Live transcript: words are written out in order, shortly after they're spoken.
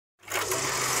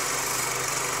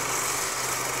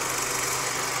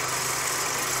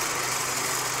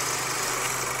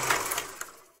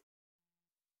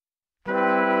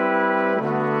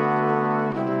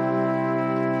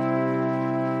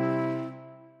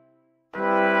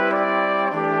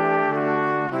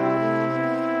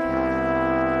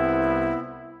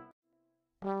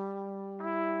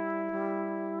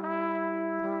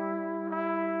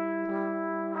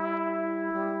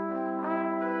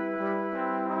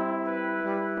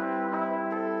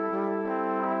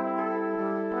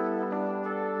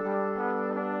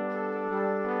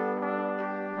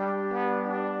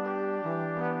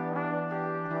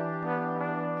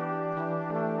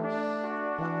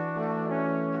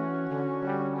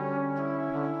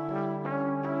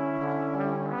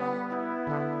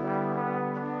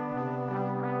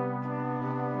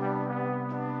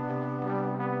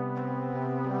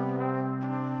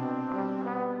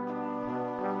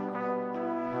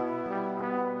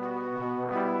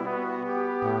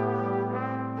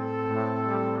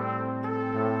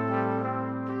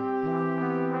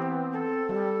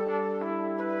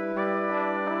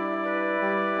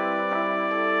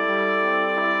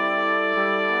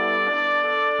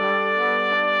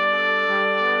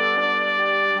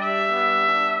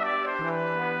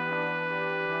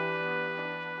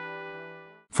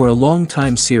For a long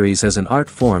time series as an art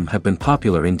form have been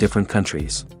popular in different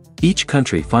countries. Each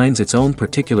country finds its own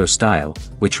particular style,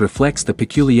 which reflects the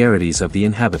peculiarities of the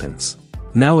inhabitants.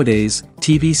 Nowadays,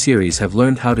 TV series have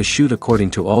learned how to shoot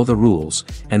according to all the rules,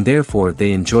 and therefore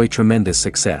they enjoy tremendous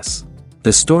success. The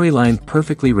storyline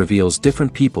perfectly reveals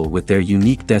different people with their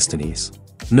unique destinies.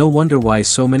 No wonder why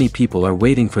so many people are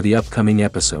waiting for the upcoming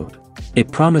episode.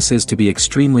 It promises to be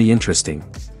extremely interesting,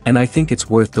 and I think it's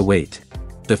worth the wait.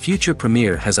 The future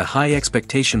premiere has a high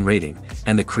expectation rating,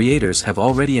 and the creators have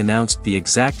already announced the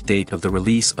exact date of the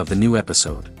release of the new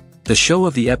episode. The show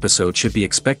of the episode should be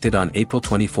expected on April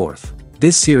 24th.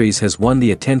 This series has won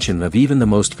the attention of even the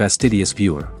most fastidious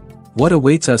viewer. What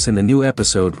awaits us in the new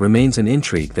episode remains an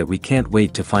intrigue that we can't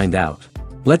wait to find out.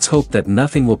 Let's hope that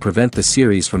nothing will prevent the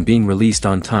series from being released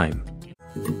on time.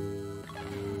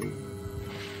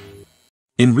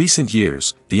 In recent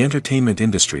years, the entertainment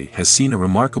industry has seen a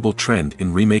remarkable trend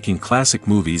in remaking classic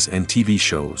movies and TV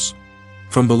shows.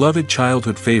 From beloved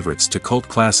childhood favorites to cult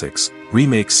classics,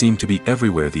 remakes seem to be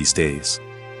everywhere these days.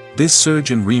 This surge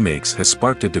in remakes has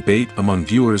sparked a debate among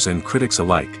viewers and critics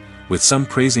alike, with some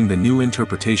praising the new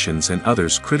interpretations and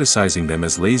others criticizing them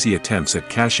as lazy attempts at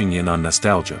cashing in on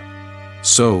nostalgia.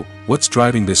 So, what's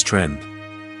driving this trend?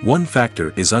 One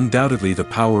factor is undoubtedly the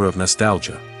power of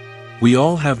nostalgia. We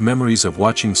all have memories of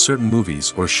watching certain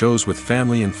movies or shows with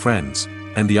family and friends,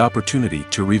 and the opportunity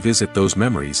to revisit those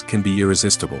memories can be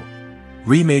irresistible.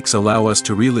 Remakes allow us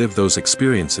to relive those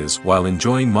experiences while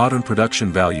enjoying modern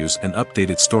production values and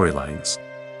updated storylines.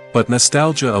 But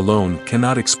nostalgia alone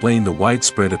cannot explain the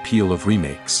widespread appeal of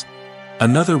remakes.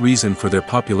 Another reason for their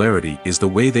popularity is the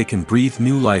way they can breathe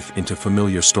new life into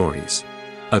familiar stories.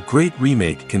 A great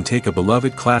remake can take a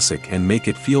beloved classic and make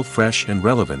it feel fresh and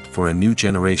relevant for a new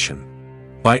generation.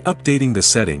 By updating the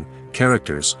setting,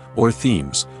 characters, or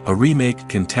themes, a remake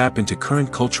can tap into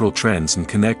current cultural trends and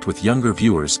connect with younger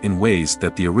viewers in ways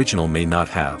that the original may not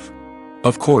have.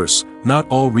 Of course, not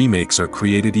all remakes are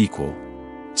created equal.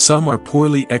 Some are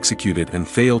poorly executed and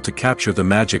fail to capture the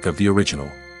magic of the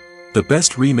original. The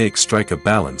best remakes strike a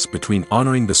balance between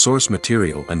honoring the source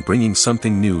material and bringing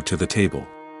something new to the table.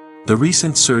 The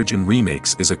recent surge in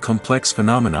remakes is a complex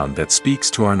phenomenon that speaks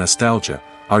to our nostalgia,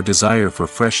 our desire for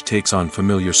fresh takes on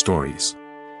familiar stories.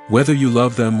 Whether you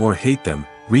love them or hate them,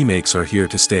 remakes are here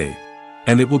to stay.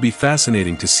 And it will be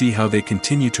fascinating to see how they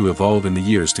continue to evolve in the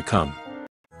years to come.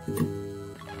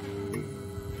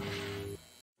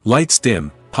 Lights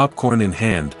dim, popcorn in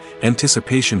hand,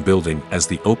 anticipation building as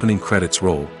the opening credits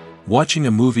roll. Watching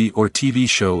a movie or TV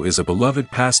show is a beloved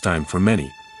pastime for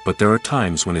many, but there are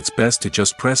times when it's best to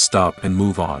just press stop and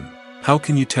move on. How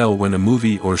can you tell when a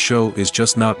movie or show is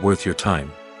just not worth your time?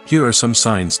 Here are some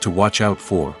signs to watch out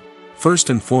for.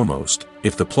 First and foremost,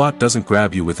 if the plot doesn't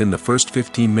grab you within the first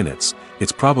 15 minutes,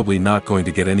 it's probably not going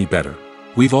to get any better.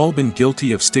 We've all been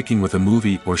guilty of sticking with a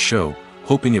movie or show,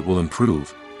 hoping it will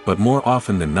improve, but more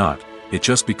often than not, it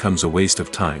just becomes a waste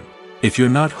of time. If you're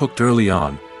not hooked early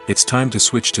on, it's time to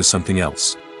switch to something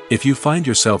else. If you find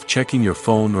yourself checking your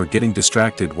phone or getting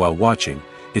distracted while watching,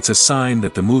 it's a sign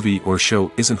that the movie or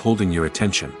show isn't holding your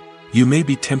attention. You may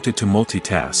be tempted to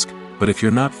multitask, but if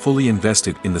you're not fully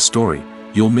invested in the story,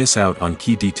 you'll miss out on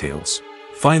key details.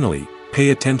 Finally, pay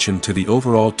attention to the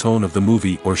overall tone of the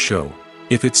movie or show.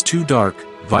 If it's too dark,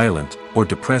 violent, or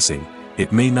depressing,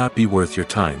 it may not be worth your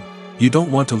time. You don't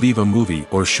want to leave a movie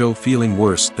or show feeling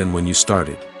worse than when you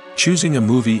started. Choosing a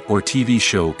movie or TV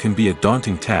show can be a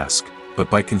daunting task,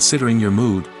 but by considering your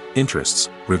mood, interests,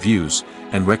 reviews,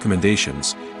 and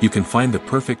recommendations, you can find the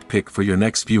perfect pick for your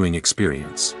next viewing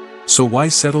experience. So why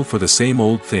settle for the same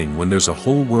old thing when there's a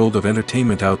whole world of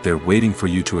entertainment out there waiting for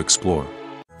you to explore?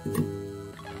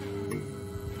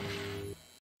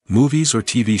 Movies or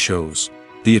TV shows?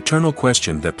 The eternal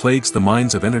question that plagues the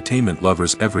minds of entertainment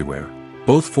lovers everywhere.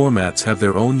 Both formats have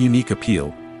their own unique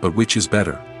appeal, but which is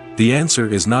better? The answer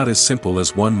is not as simple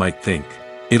as one might think.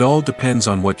 It all depends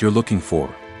on what you're looking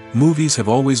for. Movies have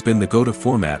always been the go-to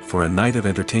format for a night of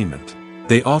entertainment.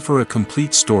 They offer a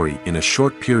complete story in a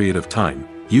short period of time,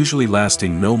 usually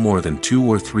lasting no more than 2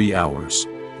 or 3 hours.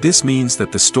 This means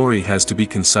that the story has to be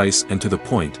concise and to the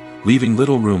point, leaving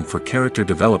little room for character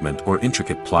development or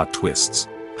intricate plot twists.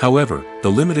 However, the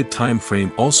limited time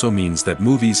frame also means that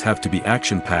movies have to be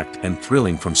action-packed and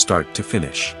thrilling from start to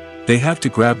finish. They have to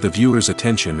grab the viewer's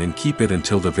attention and keep it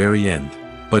until the very end.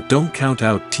 But don't count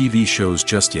out TV shows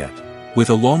just yet. With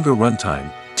a longer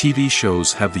runtime, TV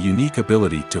shows have the unique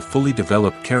ability to fully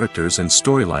develop characters and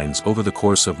storylines over the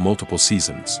course of multiple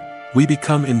seasons. We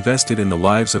become invested in the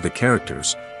lives of the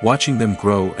characters, watching them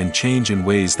grow and change in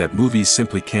ways that movies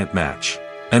simply can't match.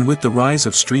 And with the rise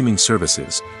of streaming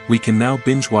services, we can now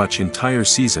binge-watch entire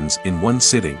seasons in one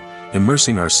sitting,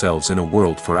 immersing ourselves in a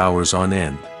world for hours on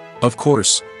end. Of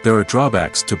course, there are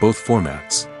drawbacks to both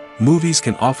formats. Movies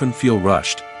can often feel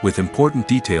rushed, with important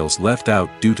details left out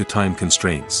due to time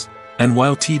constraints. And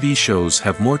while TV shows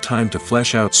have more time to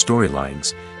flesh out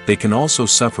storylines, they can also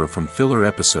suffer from filler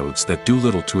episodes that do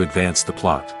little to advance the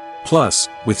plot. Plus,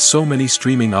 with so many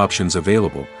streaming options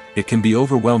available, it can be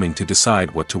overwhelming to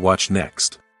decide what to watch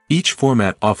next. Each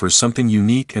format offers something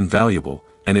unique and valuable,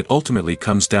 and it ultimately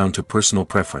comes down to personal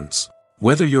preference.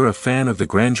 Whether you're a fan of the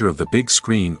grandeur of the big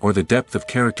screen or the depth of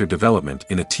character development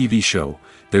in a TV show,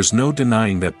 there's no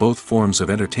denying that both forms of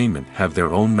entertainment have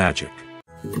their own magic.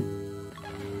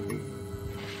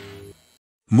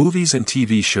 Movies and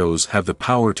TV shows have the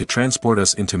power to transport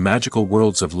us into magical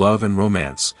worlds of love and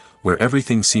romance, where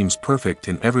everything seems perfect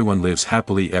and everyone lives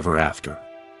happily ever after.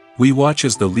 We watch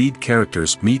as the lead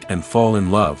characters meet and fall in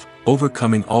love,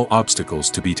 overcoming all obstacles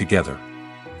to be together.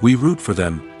 We root for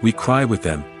them, we cry with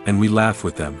them, and we laugh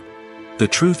with them. The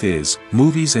truth is,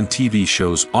 movies and TV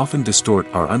shows often distort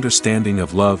our understanding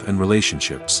of love and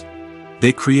relationships.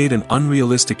 They create an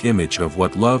unrealistic image of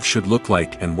what love should look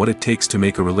like and what it takes to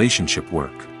make a relationship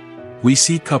work. We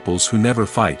see couples who never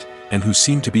fight, and who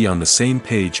seem to be on the same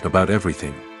page about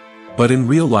everything. But in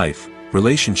real life,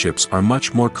 relationships are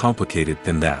much more complicated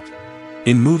than that.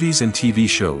 In movies and TV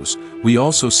shows, we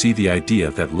also see the idea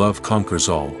that love conquers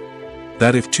all.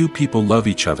 That if two people love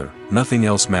each other, nothing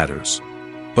else matters.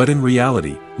 But in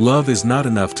reality, love is not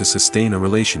enough to sustain a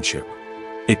relationship.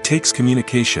 It takes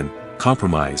communication,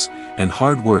 compromise, and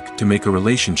hard work to make a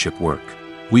relationship work.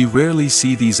 We rarely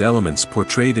see these elements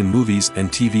portrayed in movies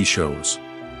and TV shows.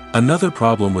 Another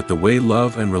problem with the way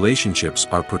love and relationships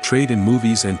are portrayed in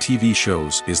movies and TV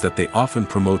shows is that they often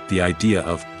promote the idea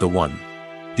of the one.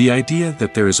 The idea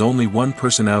that there is only one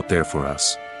person out there for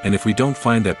us, and if we don't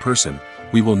find that person,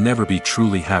 we will never be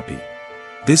truly happy.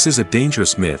 This is a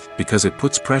dangerous myth because it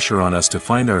puts pressure on us to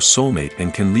find our soulmate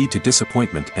and can lead to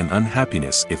disappointment and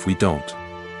unhappiness if we don't.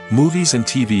 Movies and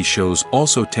TV shows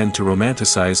also tend to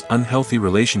romanticize unhealthy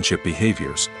relationship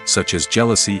behaviors, such as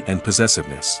jealousy and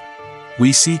possessiveness.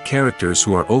 We see characters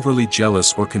who are overly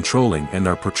jealous or controlling and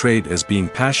are portrayed as being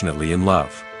passionately in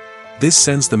love. This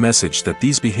sends the message that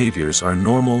these behaviors are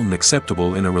normal and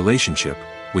acceptable in a relationship,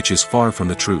 which is far from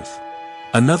the truth.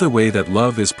 Another way that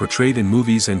love is portrayed in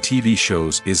movies and TV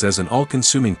shows is as an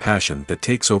all-consuming passion that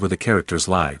takes over the characters'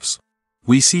 lives.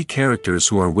 We see characters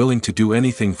who are willing to do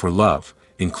anything for love,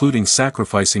 including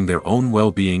sacrificing their own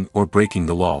well-being or breaking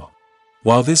the law.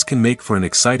 While this can make for an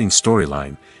exciting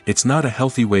storyline, it's not a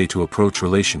healthy way to approach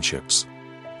relationships.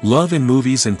 Love in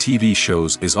movies and TV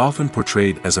shows is often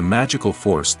portrayed as a magical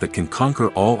force that can conquer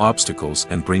all obstacles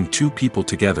and bring two people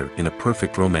together in a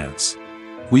perfect romance.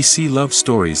 We see love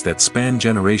stories that span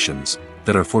generations,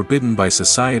 that are forbidden by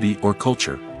society or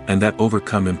culture, and that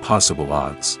overcome impossible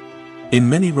odds. In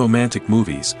many romantic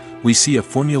movies, we see a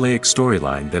formulaic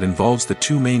storyline that involves the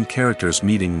two main characters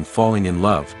meeting and falling in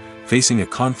love, facing a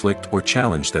conflict or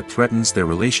challenge that threatens their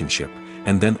relationship,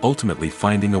 and then ultimately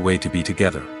finding a way to be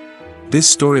together.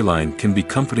 This storyline can be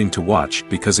comforting to watch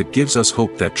because it gives us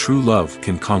hope that true love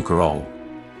can conquer all.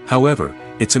 However,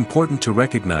 it's important to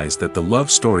recognize that the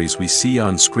love stories we see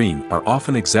on screen are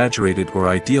often exaggerated or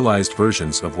idealized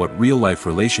versions of what real-life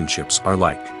relationships are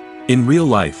like. In real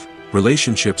life,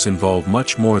 relationships involve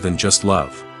much more than just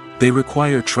love. They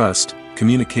require trust,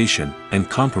 communication, and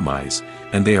compromise,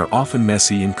 and they are often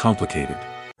messy and complicated.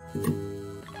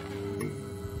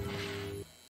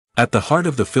 At the heart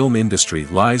of the film industry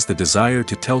lies the desire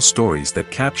to tell stories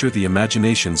that capture the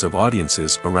imaginations of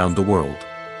audiences around the world.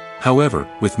 However,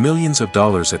 with millions of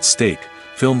dollars at stake,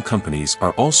 film companies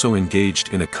are also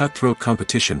engaged in a cutthroat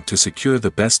competition to secure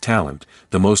the best talent,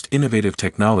 the most innovative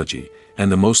technology,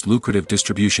 and the most lucrative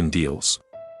distribution deals.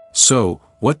 So,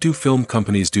 what do film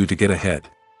companies do to get ahead?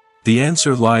 The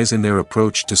answer lies in their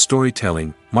approach to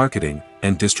storytelling, marketing,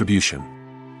 and distribution.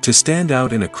 To stand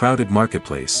out in a crowded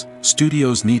marketplace,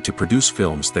 studios need to produce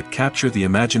films that capture the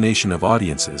imagination of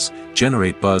audiences,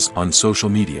 generate buzz on social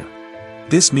media.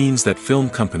 This means that film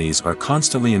companies are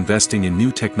constantly investing in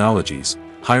new technologies,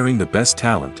 hiring the best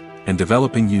talent, and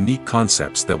developing unique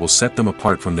concepts that will set them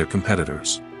apart from their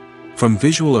competitors. From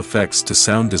visual effects to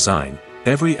sound design,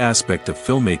 every aspect of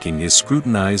filmmaking is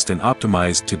scrutinized and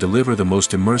optimized to deliver the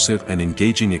most immersive and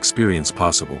engaging experience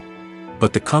possible.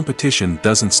 But the competition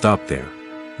doesn't stop there.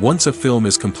 Once a film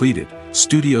is completed,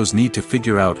 studios need to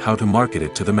figure out how to market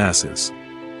it to the masses.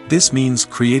 This means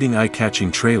creating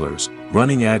eye-catching trailers,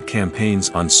 running ad campaigns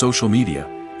on social media,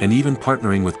 and even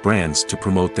partnering with brands to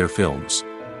promote their films.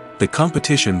 The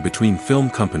competition between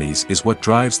film companies is what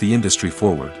drives the industry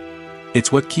forward.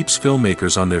 It's what keeps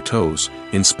filmmakers on their toes,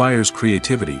 inspires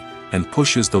creativity, and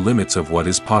pushes the limits of what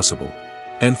is possible.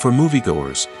 And for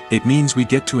moviegoers, it means we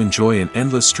get to enjoy an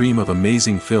endless stream of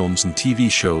amazing films and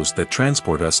TV shows that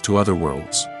transport us to other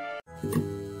worlds.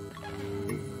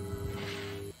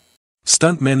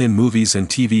 Stuntmen in movies and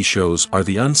TV shows are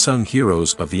the unsung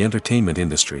heroes of the entertainment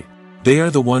industry. They are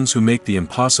the ones who make the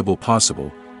impossible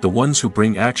possible, the ones who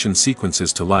bring action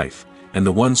sequences to life, and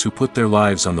the ones who put their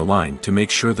lives on the line to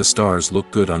make sure the stars look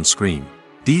good on screen.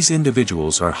 These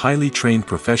individuals are highly trained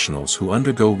professionals who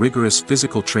undergo rigorous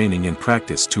physical training and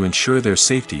practice to ensure their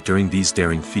safety during these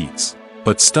daring feats.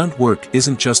 But stunt work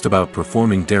isn't just about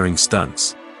performing daring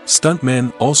stunts.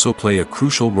 Stuntmen also play a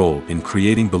crucial role in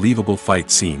creating believable fight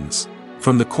scenes.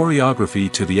 From the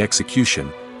choreography to the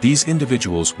execution, these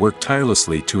individuals work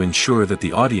tirelessly to ensure that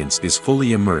the audience is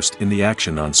fully immersed in the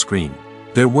action on screen.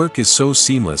 Their work is so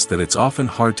seamless that it's often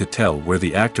hard to tell where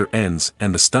the actor ends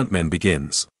and the stuntman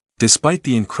begins. Despite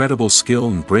the incredible skill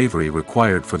and bravery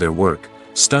required for their work,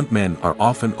 stuntmen are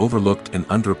often overlooked and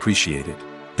underappreciated.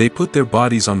 They put their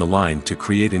bodies on the line to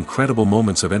create incredible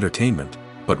moments of entertainment,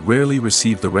 but rarely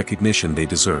receive the recognition they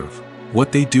deserve.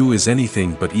 What they do is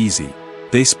anything but easy.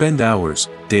 They spend hours,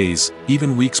 days,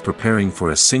 even weeks preparing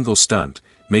for a single stunt,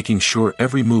 making sure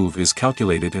every move is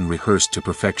calculated and rehearsed to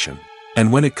perfection.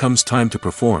 And when it comes time to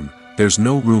perform, there's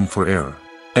no room for error.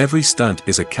 Every stunt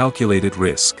is a calculated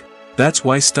risk. That's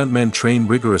why stuntmen train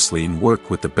rigorously and work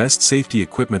with the best safety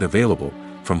equipment available,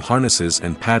 from harnesses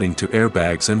and padding to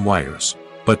airbags and wires.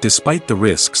 But despite the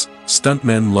risks,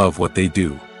 stuntmen love what they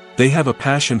do. They have a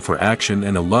passion for action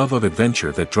and a love of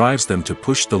adventure that drives them to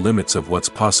push the limits of what's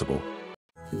possible.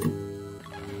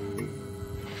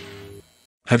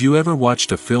 Have you ever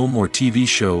watched a film or TV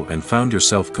show and found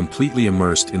yourself completely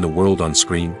immersed in the world on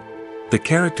screen? The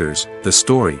characters, the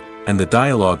story, and the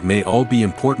dialogue may all be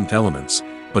important elements,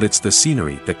 but it's the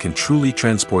scenery that can truly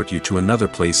transport you to another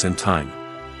place and time.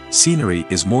 Scenery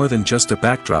is more than just a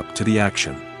backdrop to the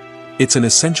action. It's an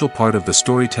essential part of the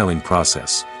storytelling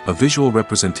process, a visual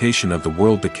representation of the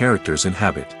world the characters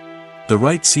inhabit. The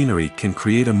right scenery can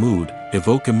create a mood,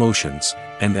 evoke emotions,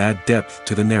 and add depth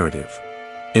to the narrative.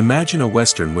 Imagine a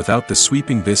Western without the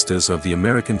sweeping vistas of the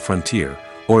American frontier,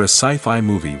 or a sci-fi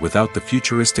movie without the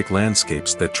futuristic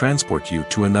landscapes that transport you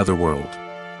to another world.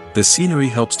 The scenery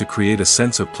helps to create a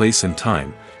sense of place and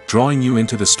time, drawing you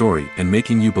into the story and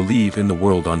making you believe in the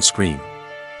world on screen.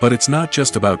 But it's not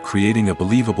just about creating a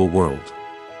believable world.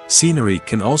 Scenery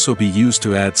can also be used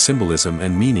to add symbolism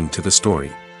and meaning to the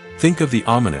story. Think of the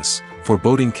ominous,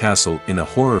 foreboding castle in a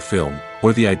horror film,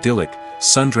 or the idyllic,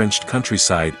 sun-drenched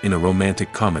countryside in a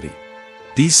romantic comedy.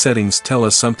 These settings tell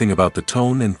us something about the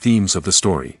tone and themes of the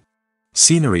story.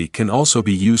 Scenery can also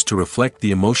be used to reflect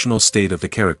the emotional state of the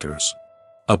characters.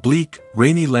 A bleak,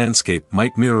 rainy landscape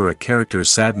might mirror a character's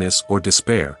sadness or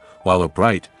despair, while a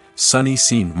bright, sunny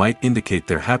scene might indicate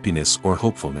their happiness or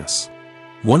hopefulness.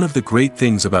 One of the great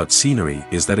things about scenery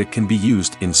is that it can be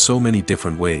used in so many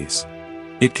different ways.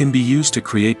 It can be used to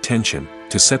create tension,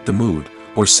 to set the mood,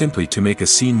 or simply to make a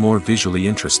scene more visually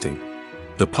interesting.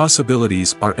 The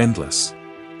possibilities are endless.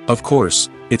 Of course,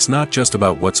 it's not just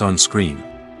about what's on screen.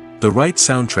 The right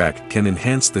soundtrack can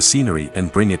enhance the scenery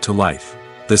and bring it to life.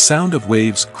 The sound of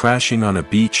waves crashing on a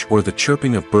beach or the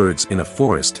chirping of birds in a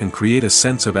forest can create a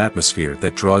sense of atmosphere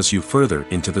that draws you further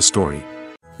into the story.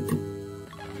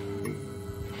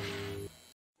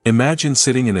 Imagine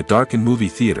sitting in a darkened movie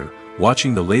theater,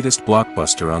 watching the latest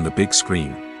blockbuster on the big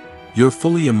screen. You're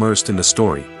fully immersed in the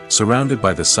story, surrounded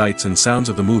by the sights and sounds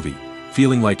of the movie,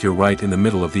 feeling like you're right in the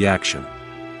middle of the action.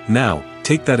 Now,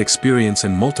 take that experience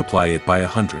and multiply it by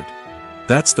 100.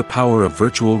 That's the power of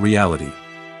virtual reality.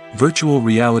 Virtual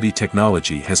reality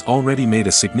technology has already made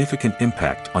a significant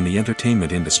impact on the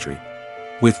entertainment industry.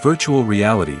 With virtual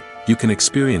reality, you can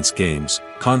experience games,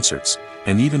 concerts,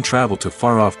 and even travel to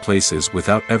far-off places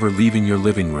without ever leaving your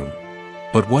living room.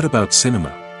 But what about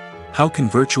cinema? How can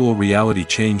virtual reality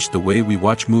change the way we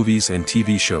watch movies and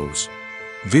TV shows?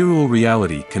 Virtual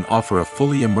reality can offer a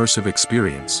fully immersive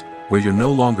experience, where you're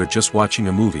no longer just watching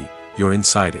a movie, you're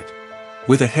inside it.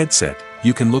 With a headset,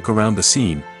 you can look around the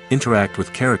scene, interact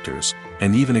with characters,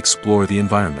 and even explore the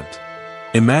environment.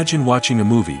 Imagine watching a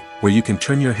movie where you can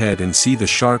turn your head and see the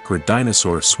shark or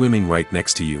dinosaur swimming right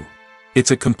next to you.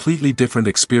 It's a completely different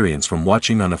experience from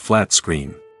watching on a flat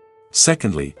screen.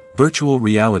 Secondly, virtual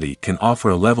reality can offer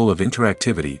a level of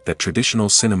interactivity that traditional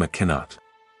cinema cannot.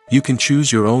 You can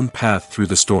choose your own path through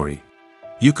the story.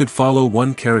 You could follow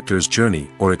one character's journey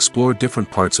or explore different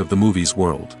parts of the movie's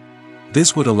world.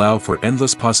 This would allow for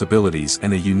endless possibilities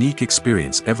and a unique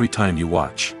experience every time you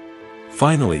watch.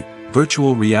 Finally,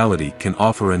 virtual reality can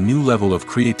offer a new level of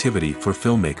creativity for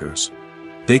filmmakers.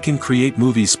 They can create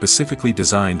movies specifically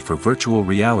designed for virtual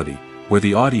reality, where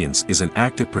the audience is an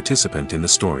active participant in the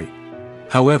story.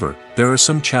 However, there are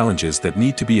some challenges that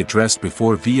need to be addressed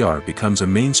before VR becomes a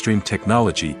mainstream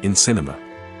technology in cinema.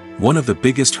 One of the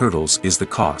biggest hurdles is the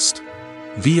cost.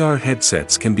 VR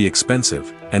headsets can be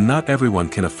expensive, and not everyone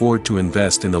can afford to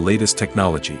invest in the latest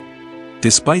technology.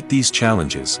 Despite these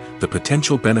challenges, the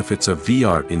potential benefits of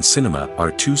VR in cinema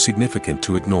are too significant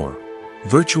to ignore.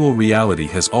 Virtual reality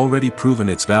has already proven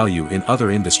its value in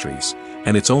other industries,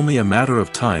 and it's only a matter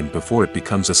of time before it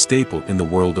becomes a staple in the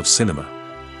world of cinema.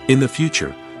 In the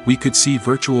future, we could see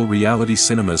virtual reality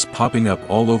cinemas popping up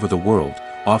all over the world,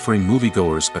 offering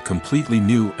moviegoers a completely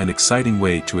new and exciting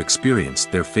way to experience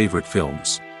their favorite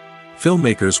films.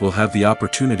 Filmmakers will have the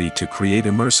opportunity to create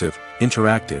immersive,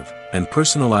 interactive, and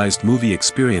personalized movie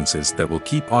experiences that will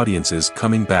keep audiences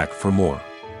coming back for more.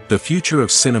 The future of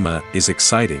cinema is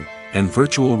exciting, and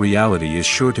virtual reality is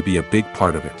sure to be a big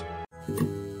part of it.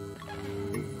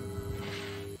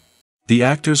 The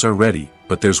actors are ready,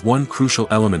 but there's one crucial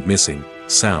element missing: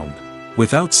 sound.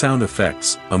 Without sound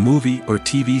effects, a movie or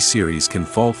TV series can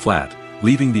fall flat,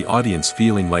 leaving the audience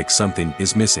feeling like something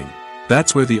is missing.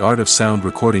 That's where the art of sound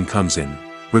recording comes in.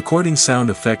 Recording sound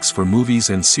effects for movies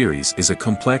and series is a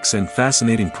complex and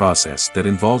fascinating process that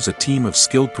involves a team of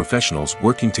skilled professionals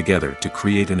working together to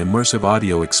create an immersive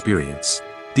audio experience.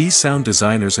 These sound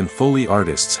designers and Foley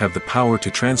artists have the power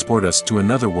to transport us to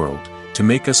another world, to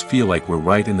make us feel like we're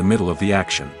right in the middle of the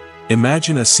action.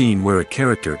 Imagine a scene where a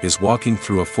character is walking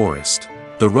through a forest.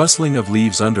 The rustling of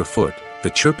leaves underfoot, the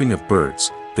chirping of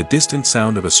birds, the distant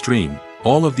sound of a stream,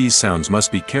 all of these sounds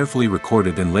must be carefully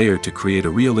recorded and layered to create a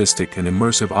realistic and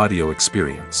immersive audio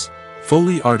experience.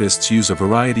 Foley artists use a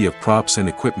variety of props and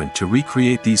equipment to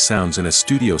recreate these sounds in a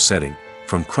studio setting,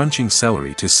 from crunching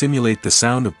celery to simulate the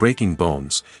sound of breaking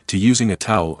bones, to using a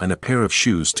towel and a pair of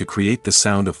shoes to create the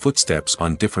sound of footsteps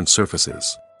on different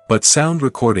surfaces. But sound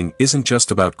recording isn't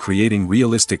just about creating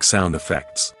realistic sound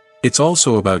effects. It's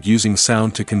also about using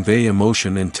sound to convey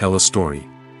emotion and tell a story.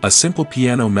 A simple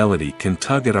piano melody can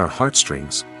tug at our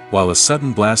heartstrings, while a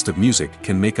sudden blast of music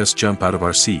can make us jump out of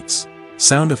our seats.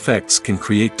 Sound effects can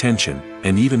create tension,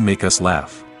 and even make us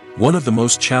laugh. One of the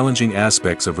most challenging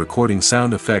aspects of recording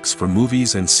sound effects for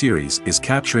movies and series is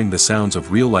capturing the sounds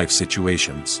of real-life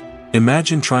situations.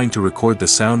 Imagine trying to record the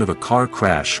sound of a car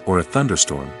crash or a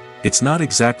thunderstorm. It's not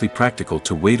exactly practical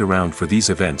to wait around for these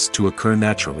events to occur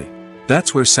naturally.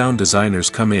 That's where sound designers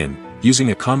come in,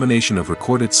 using a combination of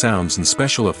recorded sounds and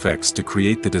special effects to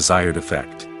create the desired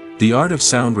effect. The art of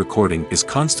sound recording is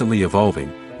constantly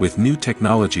evolving, with new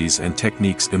technologies and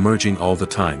techniques emerging all the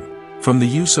time. From the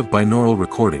use of binaural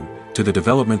recording, to the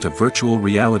development of virtual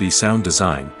reality sound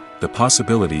design, the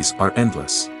possibilities are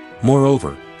endless.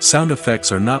 Moreover, sound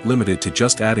effects are not limited to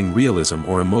just adding realism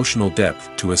or emotional depth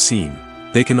to a scene.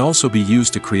 They can also be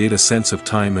used to create a sense of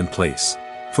time and place.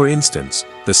 For instance,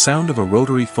 the sound of a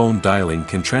rotary phone dialing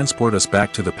can transport us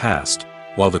back to the past,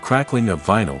 while the crackling of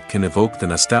vinyl can evoke the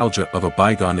nostalgia of a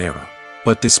bygone era.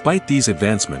 But despite these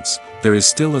advancements, there is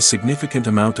still a significant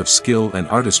amount of skill and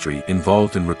artistry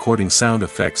involved in recording sound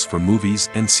effects for movies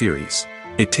and series.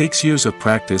 It takes years of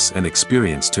practice and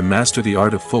experience to master the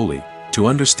art of Foley, to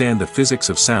understand the physics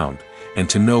of sound, and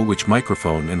to know which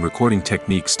microphone and recording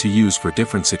techniques to use for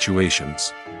different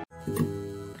situations.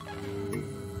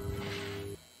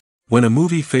 When a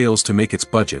movie fails to make its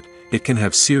budget, it can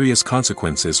have serious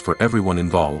consequences for everyone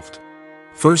involved.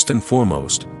 First and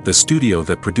foremost, the studio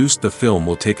that produced the film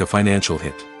will take a financial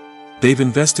hit. They've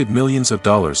invested millions of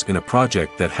dollars in a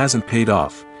project that hasn't paid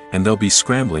off, and they'll be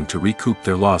scrambling to recoup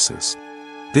their losses.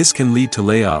 This can lead to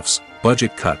layoffs,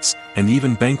 budget cuts, and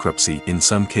even bankruptcy in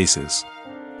some cases.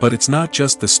 But it's not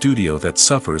just the studio that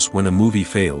suffers when a movie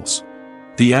fails.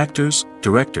 The actors,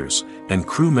 directors, and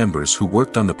crew members who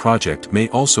worked on the project may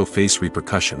also face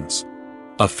repercussions.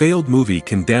 A failed movie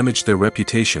can damage their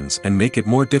reputations and make it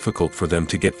more difficult for them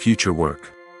to get future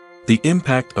work. The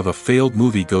impact of a failed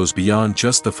movie goes beyond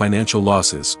just the financial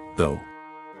losses, though.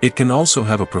 It can also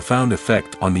have a profound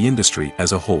effect on the industry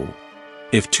as a whole.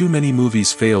 If too many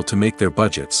movies fail to make their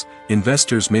budgets,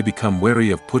 investors may become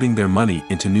wary of putting their money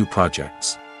into new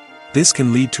projects. This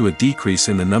can lead to a decrease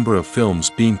in the number of films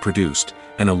being produced,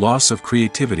 and a loss of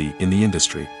creativity in the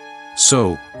industry.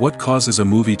 So, what causes a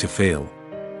movie to fail?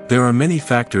 There are many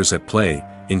factors at play,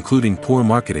 including poor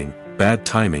marketing, bad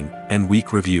timing, and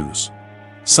weak reviews.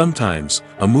 Sometimes,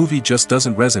 a movie just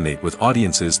doesn't resonate with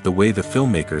audiences the way the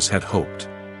filmmakers had hoped.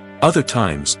 Other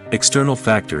times, external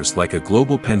factors like a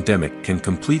global pandemic can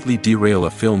completely derail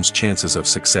a film's chances of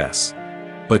success.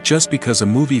 But just because a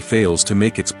movie fails to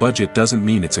make its budget doesn't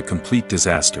mean it's a complete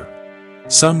disaster.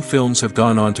 Some films have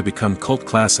gone on to become cult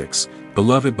classics,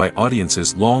 beloved by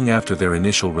audiences long after their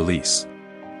initial release.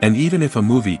 And even if a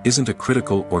movie isn't a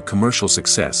critical or commercial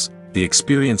success, the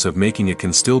experience of making it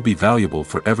can still be valuable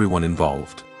for everyone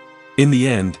involved. In the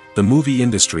end, the movie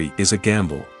industry is a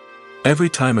gamble. Every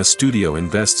time a studio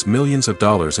invests millions of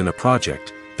dollars in a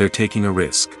project, they're taking a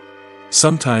risk.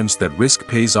 Sometimes that risk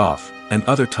pays off, and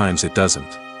other times it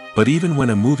doesn't. But even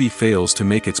when a movie fails to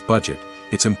make its budget,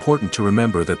 it's important to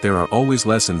remember that there are always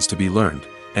lessons to be learned,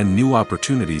 and new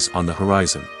opportunities on the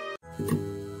horizon.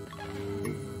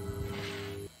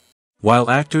 While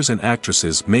actors and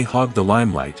actresses may hog the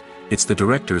limelight, it's the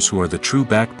directors who are the true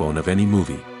backbone of any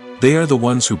movie. They are the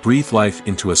ones who breathe life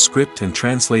into a script and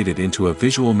translate it into a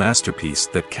visual masterpiece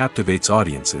that captivates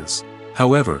audiences.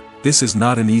 However, this is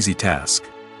not an easy task.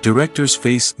 Directors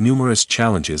face numerous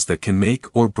challenges that can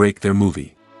make or break their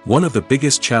movie. One of the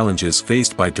biggest challenges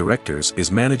faced by directors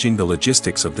is managing the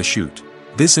logistics of the shoot.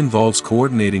 This involves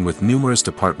coordinating with numerous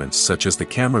departments such as the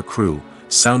camera crew,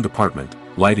 sound department,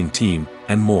 lighting team,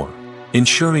 and more.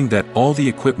 Ensuring that all the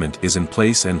equipment is in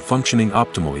place and functioning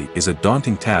optimally is a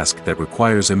daunting task that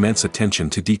requires immense attention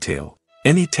to detail.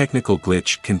 Any technical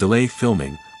glitch can delay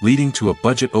filming, leading to a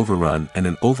budget overrun and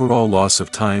an overall loss of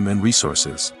time and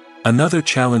resources. Another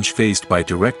challenge faced by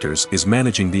directors is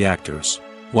managing the actors.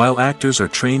 While actors are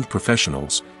trained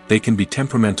professionals, they can be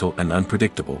temperamental and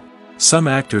unpredictable. Some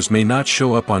actors may not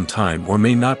show up on time or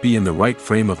may not be in the right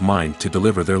frame of mind to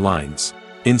deliver their lines.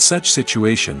 In such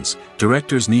situations,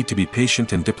 directors need to be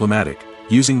patient and diplomatic,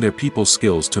 using their people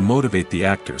skills to motivate the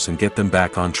actors and get them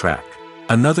back on track.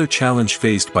 Another challenge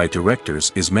faced by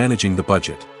directors is managing the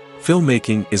budget.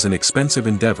 Filmmaking is an expensive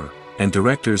endeavor, and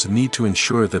directors need to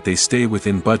ensure that they stay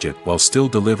within budget while still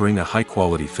delivering a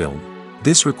high-quality film.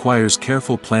 This requires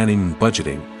careful planning and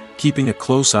budgeting, keeping a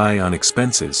close eye on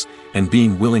expenses, and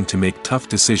being willing to make tough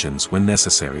decisions when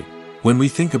necessary. When we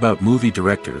think about movie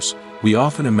directors, we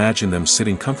often imagine them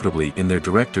sitting comfortably in their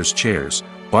director's chairs,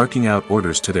 barking out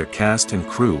orders to their cast and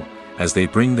crew, as they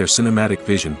bring their cinematic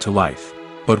vision to life.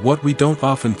 But what we don't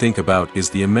often think about is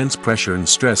the immense pressure and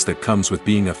stress that comes with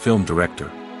being a film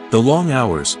director. The long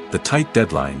hours, the tight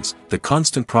deadlines, the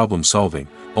constant problem solving,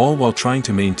 all while trying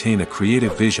to maintain a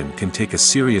creative vision can take a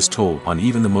serious toll on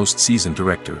even the most seasoned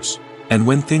directors. And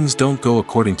when things don't go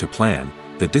according to plan,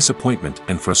 the disappointment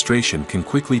and frustration can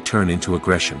quickly turn into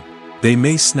aggression. They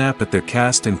may snap at their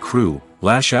cast and crew,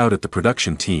 lash out at the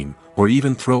production team, or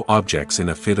even throw objects in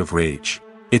a fit of rage.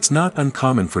 It's not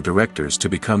uncommon for directors to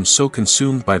become so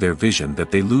consumed by their vision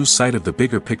that they lose sight of the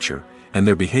bigger picture, and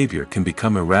their behavior can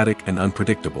become erratic and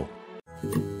unpredictable.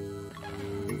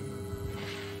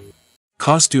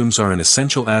 Costumes are an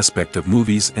essential aspect of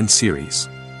movies and series.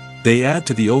 They add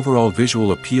to the overall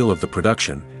visual appeal of the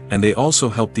production, and they also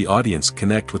help the audience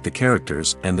connect with the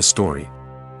characters and the story.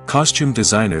 Costume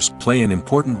designers play an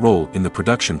important role in the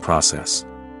production process.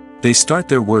 They start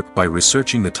their work by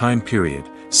researching the time period,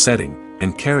 setting,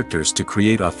 and characters to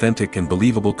create authentic and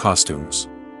believable costumes.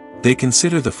 They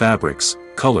consider the fabrics,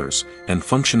 colors, and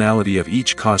functionality of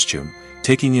each costume,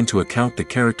 taking into account the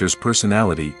character's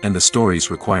personality and the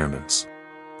story's requirements.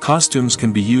 Costumes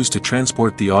can be used to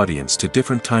transport the audience to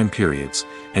different time periods,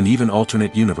 and even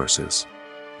alternate universes.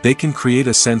 They can create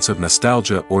a sense of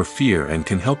nostalgia or fear and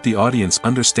can help the audience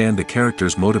understand the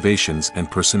character's motivations and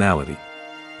personality.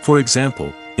 For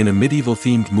example, in a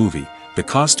medieval-themed movie, the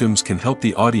costumes can help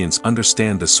the audience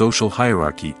understand the social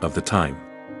hierarchy of the time.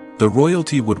 The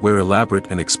royalty would wear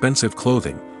elaborate and expensive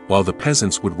clothing, while the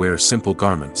peasants would wear simple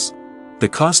garments. The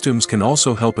costumes can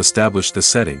also help establish the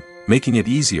setting, making it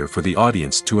easier for the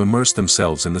audience to immerse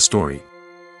themselves in the story.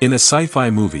 In a sci-fi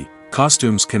movie,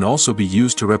 costumes can also be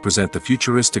used to represent the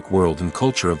futuristic world and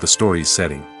culture of the story's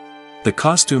setting. The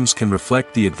costumes can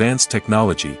reflect the advanced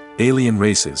technology, alien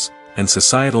races, and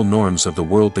societal norms of the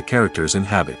world the characters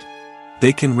inhabit.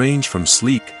 They can range from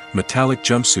sleek, metallic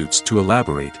jumpsuits to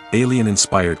elaborate,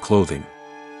 alien-inspired clothing.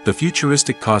 The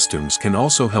futuristic costumes can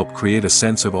also help create a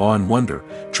sense of awe and wonder,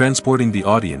 transporting the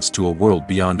audience to a world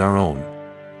beyond our own.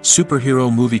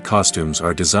 Superhero movie costumes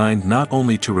are designed not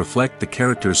only to reflect the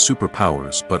character's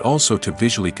superpowers but also to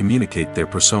visually communicate their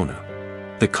persona.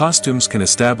 The costumes can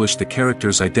establish the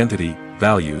character's identity,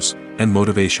 values, and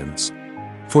motivations.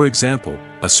 For example,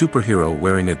 a superhero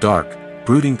wearing a dark,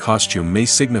 brooding costume may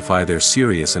signify their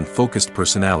serious and focused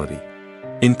personality.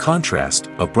 In contrast,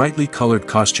 a brightly colored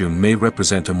costume may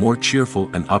represent a more cheerful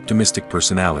and optimistic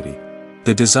personality.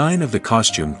 The design of the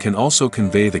costume can also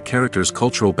convey the character's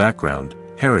cultural background,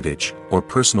 heritage, or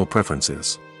personal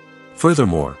preferences.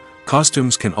 Furthermore,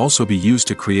 Costumes can also be used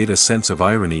to create a sense of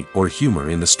irony or humor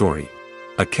in the story.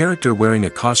 A character wearing a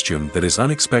costume that is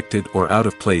unexpected or out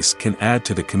of place can add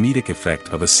to the comedic effect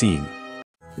of a scene.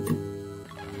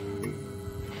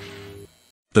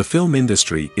 The film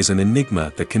industry is an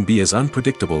enigma that can be as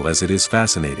unpredictable as it is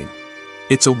fascinating.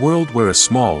 It's a world where a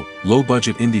small,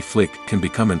 low-budget indie flick can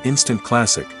become an instant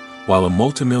classic, while a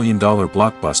multi-million-dollar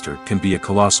blockbuster can be a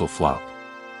colossal flop.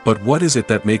 But what is it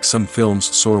that makes some films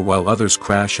soar while others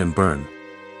crash and burn?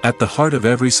 At the heart of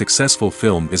every successful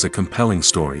film is a compelling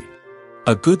story.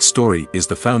 A good story is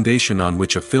the foundation on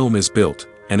which a film is built,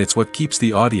 and it's what keeps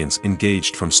the audience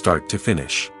engaged from start to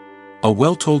finish. A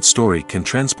well-told story can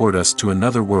transport us to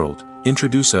another world,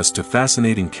 introduce us to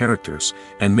fascinating characters,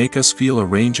 and make us feel a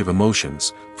range of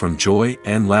emotions, from joy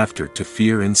and laughter to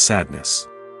fear and sadness.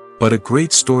 But a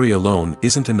great story alone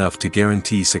isn't enough to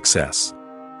guarantee success.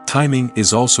 Timing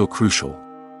is also crucial.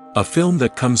 A film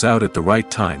that comes out at the right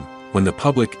time, when the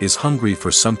public is hungry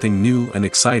for something new and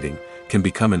exciting, can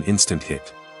become an instant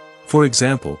hit. For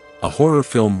example, a horror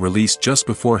film released just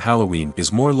before Halloween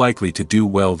is more likely to do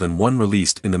well than one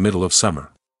released in the middle of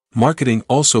summer. Marketing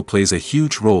also plays a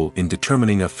huge role in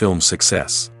determining a film's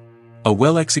success. A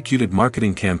well-executed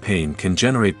marketing campaign can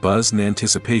generate buzz and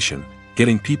anticipation,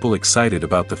 getting people excited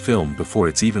about the film before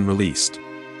it's even released.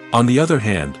 On the other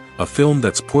hand, a film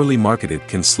that's poorly marketed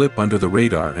can slip under the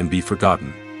radar and be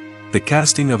forgotten. The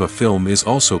casting of a film is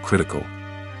also critical.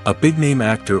 A big-name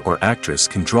actor or actress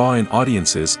can draw in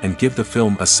audiences and give the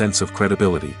film a sense of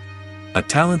credibility. A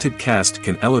talented cast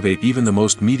can elevate even the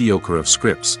most mediocre of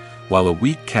scripts, while a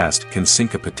weak cast can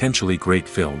sink a potentially great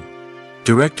film.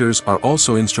 Directors are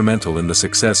also instrumental in the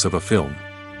success of a film.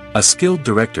 A skilled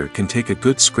director can take a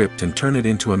good script and turn it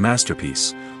into a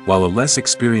masterpiece, while a less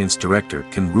experienced director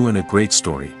can ruin a great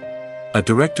story. A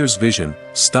director's vision,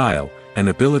 style, and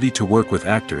ability to work with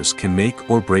actors can make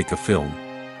or break a film.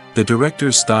 The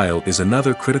director's style is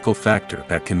another critical factor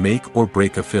that can make or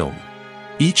break a film.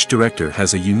 Each director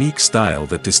has a unique style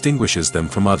that distinguishes them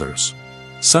from others.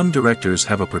 Some directors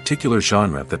have a particular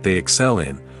genre that they excel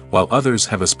in, while others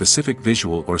have a specific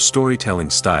visual or storytelling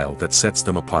style that sets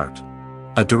them apart.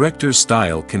 A director's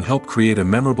style can help create a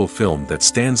memorable film that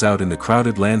stands out in the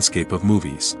crowded landscape of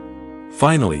movies.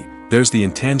 Finally, there's the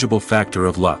intangible factor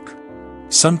of luck.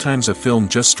 Sometimes a film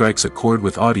just strikes a chord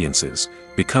with audiences,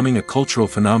 becoming a cultural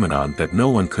phenomenon that no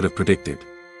one could have predicted.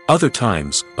 Other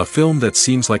times, a film that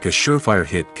seems like a surefire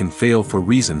hit can fail for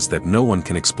reasons that no one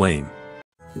can explain.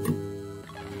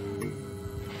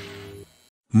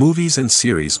 Movies and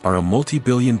series are a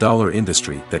multi-billion-dollar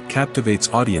industry that captivates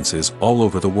audiences all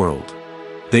over the world.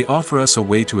 They offer us a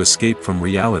way to escape from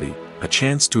reality, a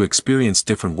chance to experience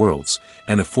different worlds,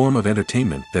 and a form of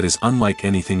entertainment that is unlike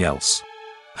anything else.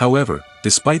 However,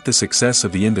 despite the success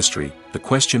of the industry, the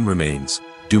question remains,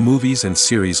 do movies and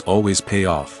series always pay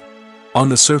off? On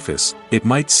the surface, it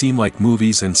might seem like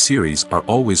movies and series are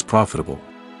always profitable.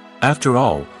 After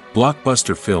all,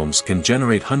 blockbuster films can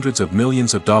generate hundreds of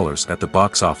millions of dollars at the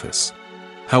box office.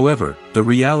 However, the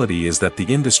reality is that the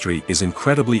industry is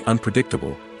incredibly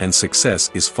unpredictable, and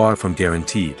success is far from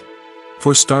guaranteed.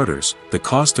 For starters, the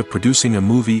cost of producing a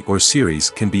movie or series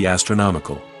can be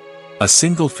astronomical. A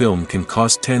single film can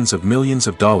cost tens of millions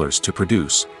of dollars to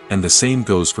produce, and the same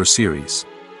goes for series.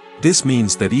 This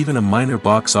means that even a minor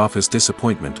box office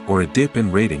disappointment or a dip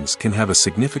in ratings can have a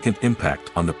significant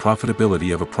impact on the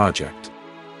profitability of a project.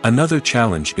 Another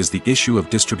challenge is the issue of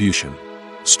distribution.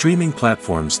 Streaming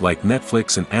platforms like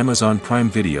Netflix and Amazon Prime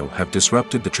Video have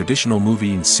disrupted the traditional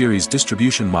movie and series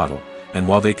distribution model, and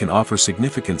while they can offer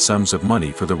significant sums of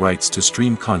money for the rights to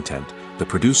stream content, the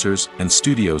producers and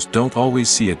studios don't always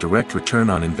see a direct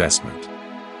return on investment.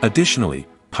 Additionally,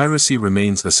 piracy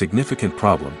remains a significant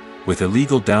problem, with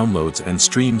illegal downloads and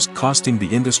streams costing the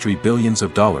industry billions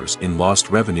of dollars in lost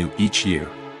revenue each year.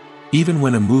 Even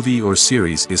when a movie or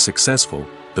series is successful,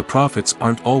 the profits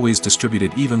aren't always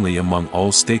distributed evenly among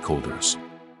all stakeholders.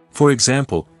 For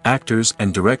example, actors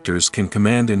and directors can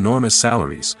command enormous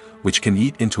salaries, which can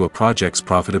eat into a project's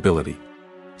profitability.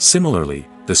 Similarly,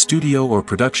 the studio or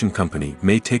production company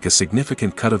may take a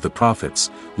significant cut of the profits,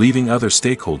 leaving other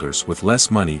stakeholders with less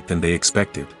money than they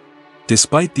expected.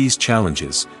 Despite these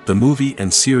challenges, the movie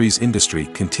and series industry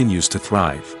continues to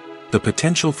thrive. The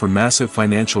potential for massive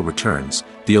financial returns,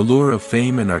 the allure of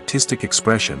fame and artistic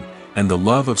expression, and the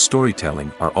love of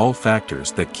storytelling are all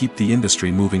factors that keep the industry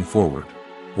moving forward.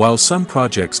 While some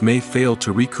projects may fail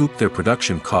to recoup their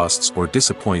production costs or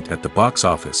disappoint at the box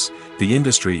office, the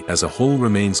industry as a whole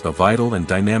remains a vital and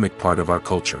dynamic part of our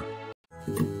culture.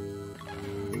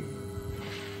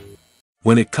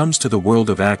 When it comes to the world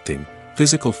of acting,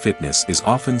 physical fitness is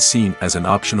often seen as an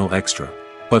optional extra.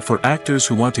 But for actors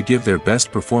who want to give their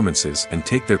best performances and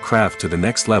take their craft to the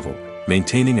next level,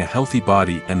 maintaining a healthy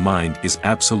body and mind is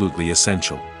absolutely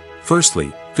essential.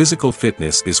 Firstly, physical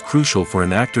fitness is crucial for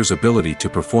an actor's ability to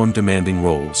perform demanding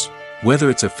roles. Whether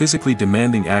it's a physically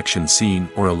demanding action scene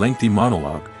or a lengthy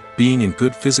monologue, being in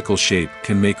good physical shape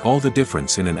can make all the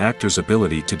difference in an actor's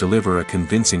ability to deliver a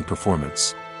convincing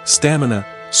performance. Stamina,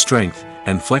 strength,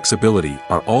 and flexibility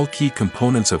are all key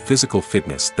components of physical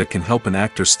fitness that can help an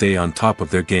actor stay on top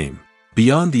of their game.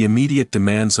 Beyond the immediate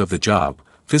demands of the job,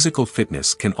 physical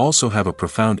fitness can also have a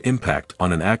profound impact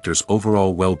on an actor's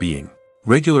overall well-being.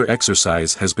 Regular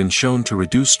exercise has been shown to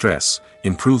reduce stress,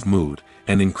 improve mood,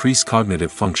 and increase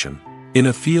cognitive function. In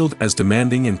a field as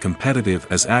demanding and competitive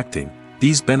as acting,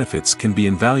 these benefits can be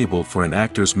invaluable for an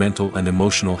actor's mental and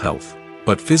emotional health.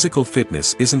 But physical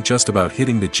fitness isn't just about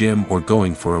hitting the gym or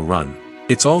going for a run.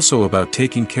 It's also about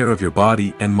taking care of your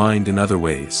body and mind in other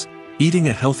ways. Eating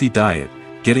a healthy diet,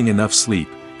 getting enough sleep,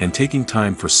 and taking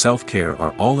time for self-care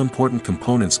are all important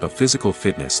components of physical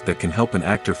fitness that can help an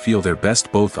actor feel their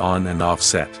best both on and off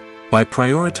set. By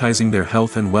prioritizing their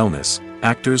health and wellness,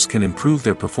 actors can improve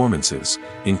their performances,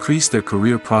 increase their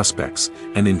career prospects,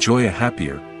 and enjoy a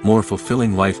happier, more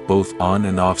fulfilling life both on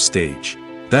and off stage.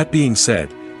 That being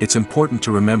said, it's important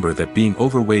to remember that being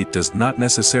overweight does not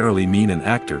necessarily mean an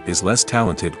actor is less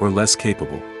talented or less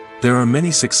capable. There are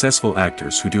many successful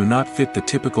actors who do not fit the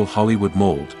typical Hollywood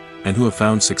mold, and who have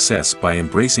found success by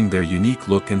embracing their unique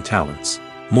look and talents.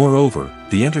 Moreover,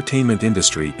 the entertainment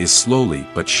industry is slowly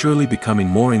but surely becoming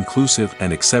more inclusive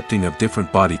and accepting of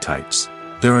different body types.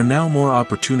 There are now more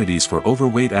opportunities for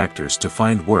overweight actors to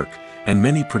find work, and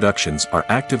many productions are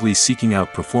actively seeking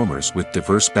out performers with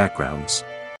diverse backgrounds.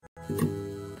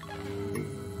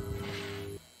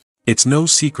 It's no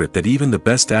secret that even the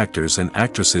best actors and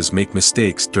actresses make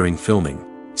mistakes during filming.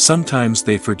 Sometimes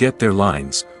they forget their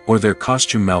lines, or their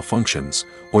costume malfunctions,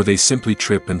 or they simply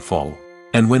trip and fall.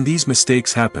 And when these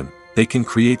mistakes happen, they can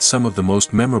create some of the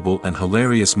most memorable and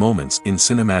hilarious moments in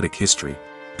cinematic history.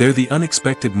 They're the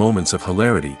unexpected moments of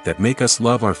hilarity that make us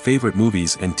love our favorite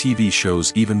movies and TV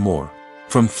shows even more.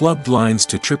 From flubbed lines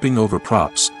to tripping over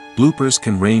props, bloopers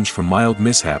can range from mild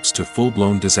mishaps to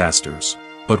full-blown disasters.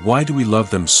 But why do we love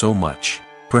them so much?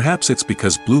 Perhaps it's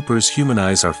because bloopers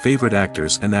humanize our favorite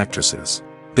actors and actresses.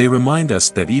 They remind us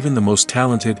that even the most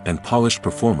talented and polished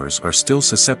performers are still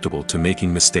susceptible to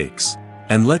making mistakes.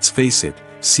 And let's face it,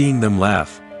 seeing them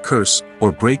laugh, curse,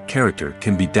 or break character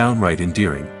can be downright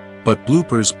endearing. But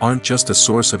bloopers aren't just a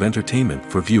source of entertainment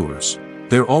for viewers.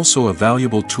 They're also a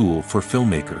valuable tool for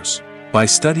filmmakers. By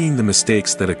studying the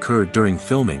mistakes that occurred during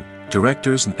filming,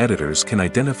 directors and editors can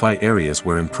identify areas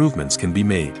where improvements can be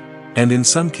made. And in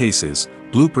some cases,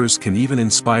 bloopers can even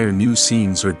inspire new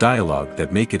scenes or dialogue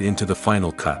that make it into the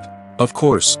final cut. Of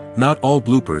course, not all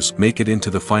bloopers make it into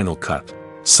the final cut.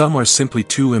 Some are simply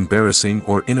too embarrassing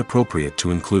or inappropriate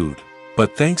to include.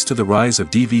 But thanks to the rise of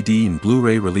DVD and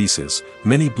Blu-ray releases,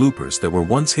 many bloopers that were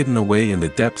once hidden away in the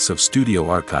depths of studio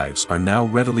archives are now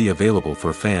readily available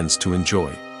for fans to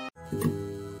enjoy.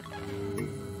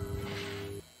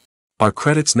 Are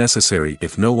credits necessary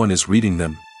if no one is reading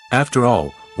them? After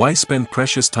all, why spend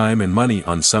precious time and money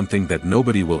on something that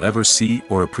nobody will ever see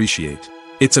or appreciate?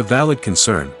 It's a valid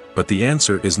concern, but the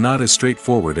answer is not as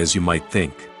straightforward as you might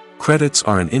think. Credits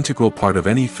are an integral part of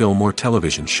any film or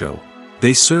television show.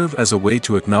 They serve as a way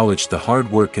to acknowledge the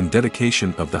hard work and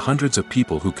dedication of the hundreds of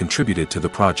people who contributed to the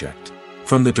project.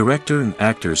 From the director and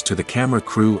actors to the camera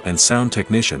crew and sound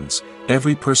technicians,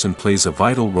 every person plays a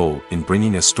vital role in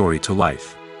bringing a story to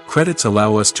life. Credits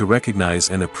allow us to recognize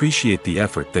and appreciate the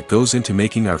effort that goes into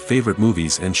making our favorite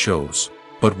movies and shows.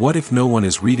 But what if no one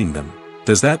is reading them?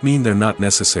 Does that mean they're not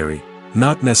necessary?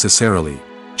 Not necessarily.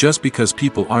 Just because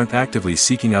people aren't actively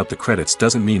seeking out the credits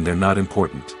doesn't mean they're not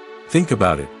important. Think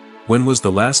about it. When was the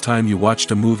last time you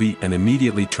watched a movie and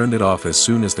immediately turned it off as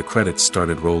soon as the credits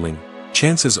started rolling?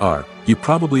 Chances are, you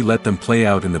probably let them play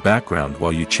out in the background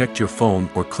while you checked your phone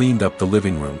or cleaned up the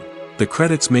living room. The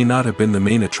credits may not have been the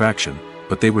main attraction,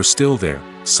 but they were still there,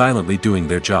 silently doing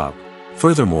their job.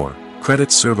 Furthermore,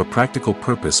 credits serve a practical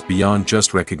purpose beyond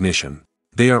just recognition.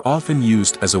 They are often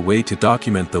used as a way to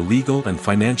document the legal and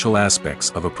financial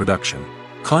aspects of a production.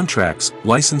 Contracts,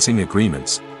 licensing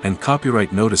agreements, and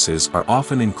copyright notices are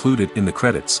often included in the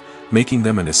credits, making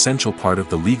them an essential part of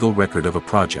the legal record of a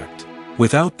project.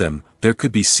 Without them, there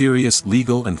could be serious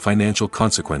legal and financial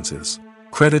consequences.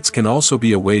 Credits can also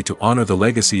be a way to honor the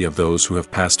legacy of those who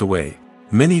have passed away.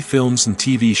 Many films and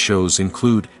TV shows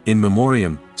include, in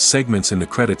memoriam, segments in the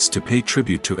credits to pay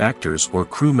tribute to actors or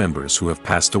crew members who have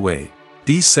passed away.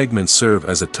 These segments serve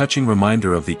as a touching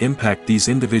reminder of the impact these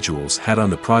individuals had on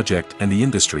the project and the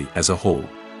industry as a whole.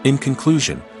 In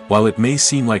conclusion, while it may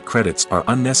seem like credits are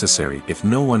unnecessary if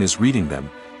no one is reading them,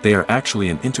 they are actually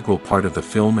an integral part of the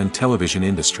film and television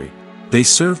industry. They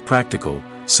serve practical,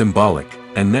 symbolic,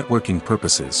 and networking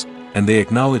purposes, and they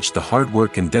acknowledge the hard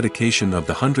work and dedication of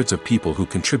the hundreds of people who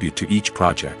contribute to each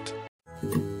project.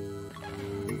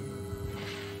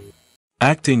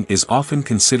 Acting is often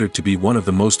considered to be one of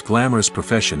the most glamorous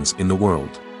professions in the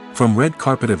world. From red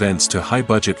carpet events to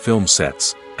high-budget film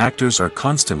sets, actors are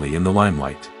constantly in the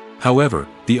limelight. However,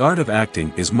 the art of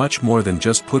acting is much more than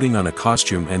just putting on a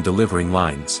costume and delivering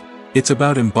lines. It's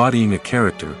about embodying a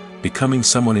character, becoming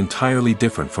someone entirely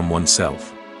different from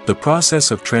oneself. The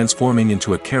process of transforming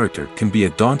into a character can be a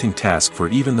daunting task for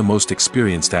even the most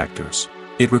experienced actors.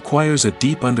 It requires a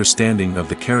deep understanding of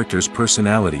the character's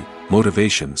personality,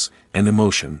 motivations, and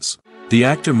emotions. The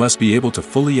actor must be able to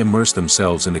fully immerse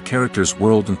themselves in the character's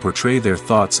world and portray their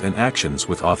thoughts and actions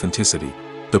with authenticity.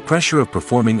 The pressure of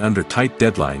performing under tight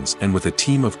deadlines and with a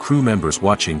team of crew members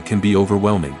watching can be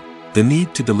overwhelming. The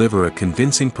need to deliver a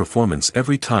convincing performance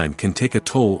every time can take a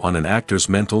toll on an actor's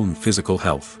mental and physical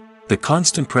health. The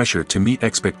constant pressure to meet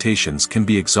expectations can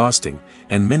be exhausting,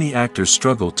 and many actors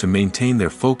struggle to maintain their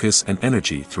focus and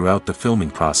energy throughout the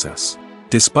filming process.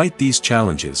 Despite these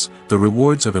challenges, the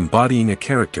rewards of embodying a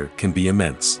character can be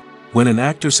immense. When an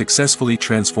actor successfully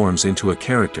transforms into a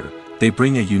character, they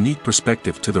bring a unique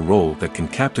perspective to the role that can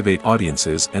captivate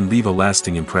audiences and leave a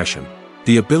lasting impression.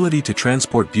 The ability to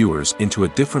transport viewers into a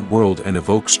different world and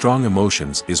evoke strong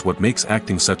emotions is what makes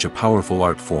acting such a powerful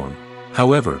art form.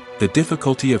 However, the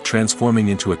difficulty of transforming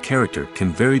into a character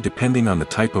can vary depending on the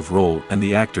type of role and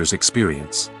the actor's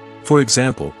experience. For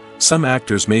example, some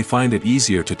actors may find it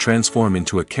easier to transform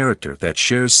into a character that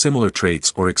shares similar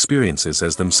traits or experiences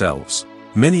as themselves.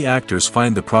 Many actors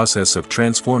find the process of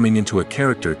transforming into a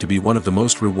character to be one of the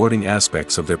most rewarding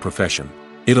aspects of their profession.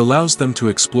 It allows them to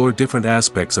explore different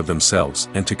aspects of themselves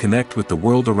and to connect with the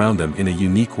world around them in a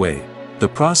unique way. The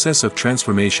process of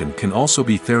transformation can also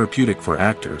be therapeutic for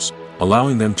actors,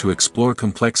 allowing them to explore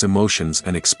complex emotions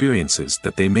and experiences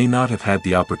that they may not have had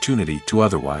the opportunity to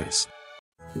otherwise.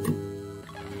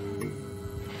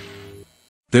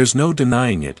 There's no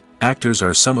denying it, actors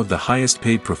are some of the highest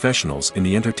paid professionals in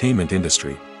the entertainment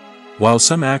industry. While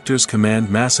some actors command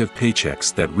massive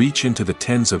paychecks that reach into the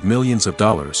tens of millions of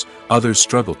dollars, others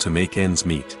struggle to make ends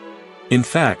meet. In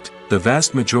fact, the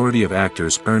vast majority of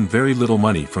actors earn very little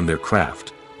money from their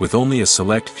craft, with only a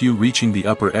select few reaching the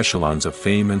upper echelons of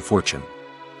fame and fortune.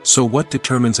 So what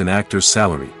determines an actor's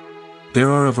salary?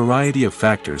 There are a variety of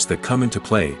factors that come into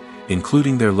play,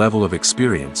 including their level of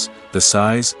experience, the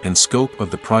size and scope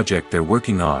of the project they're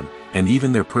working on, and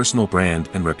even their personal brand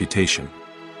and reputation.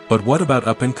 But what about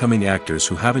up-and-coming actors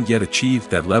who haven't yet achieved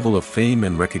that level of fame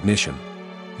and recognition?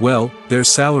 Well, their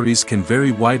salaries can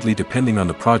vary widely depending on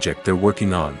the project they're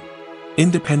working on.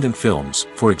 Independent films,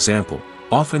 for example,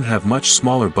 often have much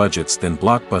smaller budgets than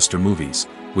blockbuster movies,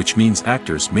 which means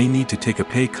actors may need to take a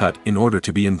pay cut in order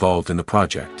to be involved in the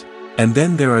project. And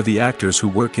then there are the actors who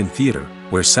work in theater,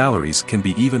 where salaries can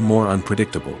be even more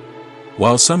unpredictable.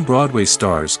 While some Broadway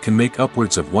stars can make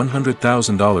upwards of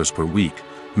 $100,000 per week,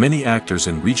 many actors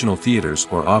in regional theaters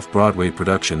or off-Broadway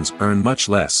productions earn much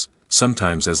less,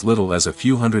 sometimes as little as a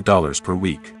few $100s per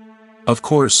week. Of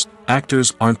course,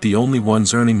 actors aren't the only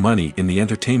ones earning money in the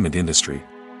entertainment industry.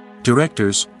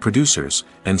 Directors, producers,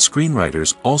 and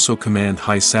screenwriters also command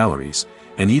high salaries,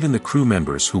 and even the crew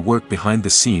members who work behind the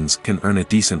scenes can earn a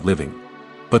decent living.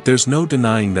 But there's no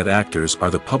denying that actors are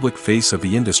the public face of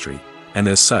the industry, and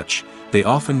as such, they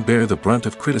often bear the brunt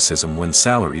of criticism when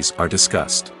salaries are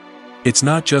discussed. It's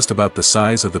not just about the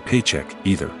size of the paycheck,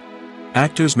 either.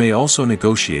 Actors may also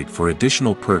negotiate for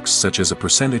additional perks such as a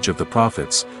percentage of the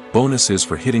profits, bonuses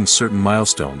for hitting certain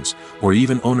milestones, or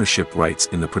even ownership rights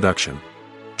in the production.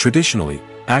 Traditionally,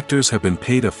 actors have been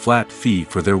paid a flat fee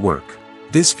for their work.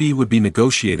 This fee would be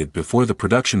negotiated before the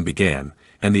production began,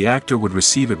 and the actor would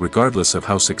receive it regardless of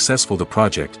how successful the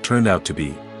project turned out to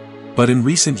be. But in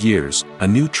recent years, a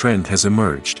new trend has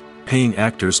emerged, paying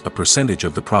actors a percentage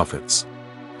of the profits.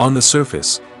 On the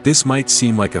surface, this might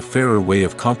seem like a fairer way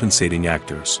of compensating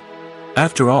actors.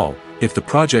 After all, if the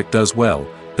project does well,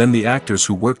 then the actors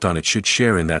who worked on it should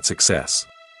share in that success.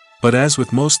 But as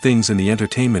with most things in the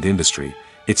entertainment industry,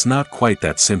 it's not quite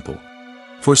that simple.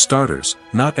 For starters,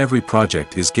 not every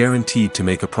project is guaranteed to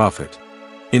make a profit.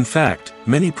 In fact,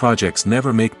 many projects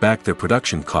never make back their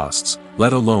production costs,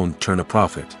 let alone turn a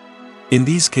profit. In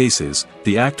these cases,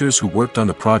 the actors who worked on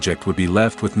the project would be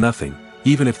left with nothing,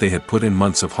 even if they had put in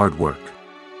months of hard work.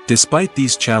 Despite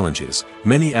these challenges,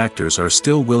 many actors are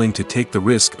still willing to take the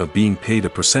risk of being paid a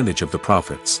percentage of the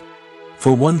profits.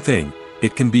 For one thing,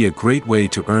 it can be a great way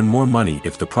to earn more money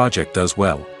if the project does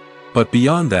well. But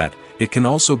beyond that, it can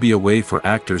also be a way for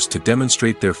actors to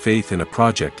demonstrate their faith in a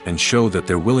project and show that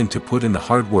they're willing to put in the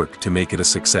hard work to make it a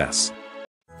success.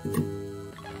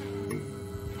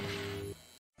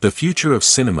 The future of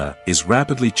cinema is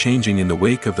rapidly changing in the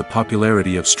wake of the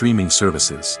popularity of streaming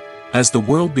services. As the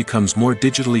world becomes more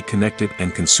digitally connected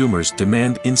and consumers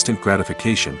demand instant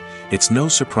gratification, it's no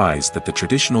surprise that the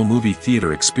traditional movie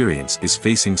theater experience is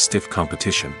facing stiff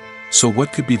competition. So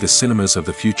what could be the cinemas of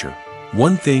the future?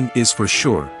 One thing is for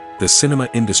sure, the cinema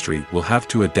industry will have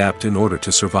to adapt in order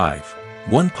to survive.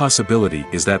 One possibility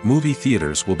is that movie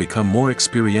theaters will become more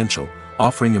experiential,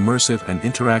 offering immersive and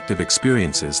interactive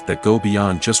experiences that go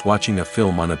beyond just watching a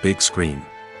film on a big screen.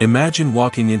 Imagine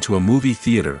walking into a movie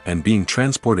theater and being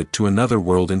transported to another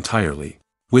world entirely.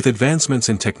 With advancements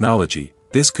in technology,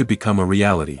 this could become a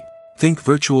reality. Think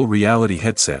virtual reality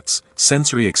headsets,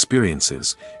 sensory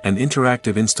experiences, and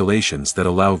interactive installations that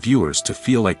allow viewers to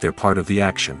feel like they're part of the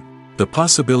action. The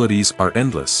possibilities are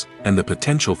endless, and the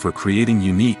potential for creating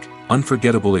unique,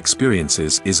 unforgettable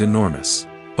experiences is enormous.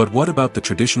 But what about the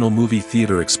traditional movie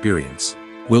theater experience?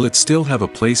 Will it still have a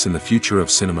place in the future of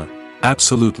cinema?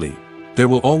 Absolutely. There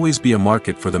will always be a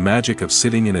market for the magic of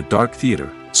sitting in a dark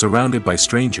theater, surrounded by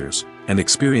strangers, and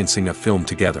experiencing a film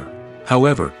together.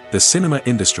 However, the cinema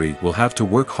industry will have to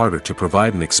work harder to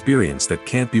provide an experience that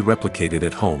can't be replicated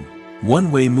at home.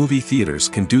 One way movie theaters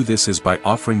can do this is by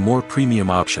offering more premium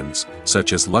options,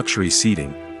 such as luxury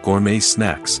seating, gourmet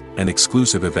snacks, and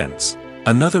exclusive events.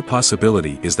 Another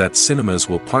possibility is that cinemas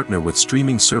will partner with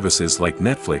streaming services like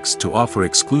Netflix to offer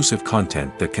exclusive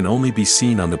content that can only be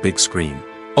seen on the big screen.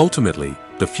 Ultimately,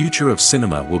 the future of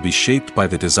cinema will be shaped by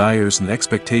the desires and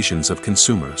expectations of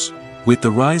consumers. With the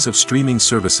rise of streaming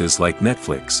services like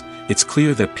Netflix, it's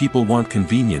clear that people want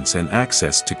convenience and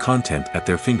access to content at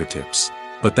their fingertips.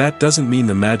 But that doesn't mean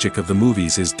the magic of the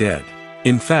movies is dead.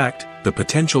 In fact, the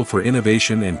potential for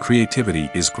innovation and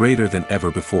creativity is greater than ever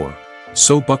before.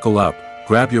 So buckle up,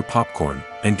 grab your popcorn,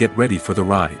 and get ready for the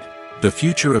ride. The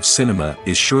future of cinema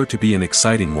is sure to be an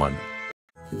exciting one.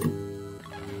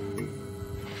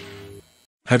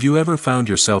 Have you ever found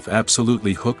yourself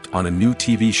absolutely hooked on a new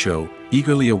TV show,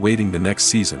 eagerly awaiting the next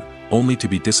season, only to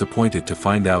be disappointed to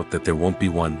find out that there won't be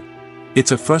one?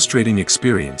 It's a frustrating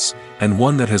experience, and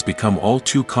one that has become all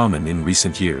too common in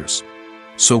recent years.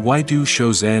 So why do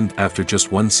shows end after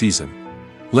just one season?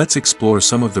 Let's explore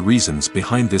some of the reasons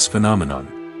behind this phenomenon.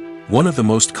 One of the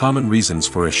most common reasons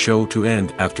for a show to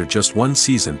end after just one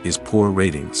season is poor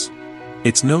ratings.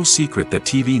 It's no secret that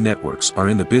TV networks are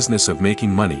in the business of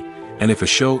making money, and if a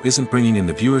show isn't bringing in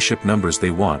the viewership numbers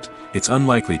they want, it's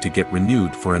unlikely to get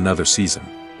renewed for another season.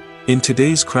 In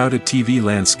today's crowded TV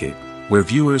landscape, where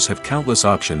viewers have countless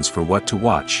options for what to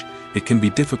watch, it can be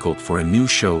difficult for a new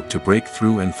show to break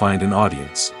through and find an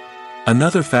audience.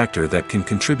 Another factor that can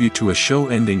contribute to a show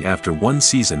ending after one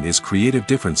season is creative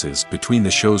differences between the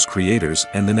show's creators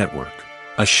and the network.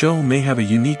 A show may have a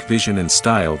unique vision and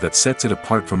style that sets it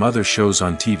apart from other shows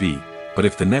on TV, but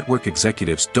if the network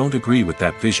executives don't agree with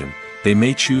that vision, they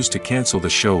may choose to cancel the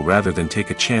show rather than take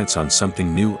a chance on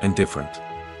something new and different.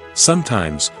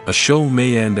 Sometimes, a show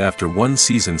may end after one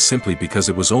season simply because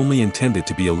it was only intended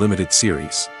to be a limited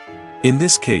series. In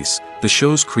this case, the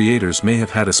show's creators may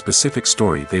have had a specific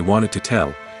story they wanted to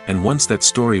tell, and once that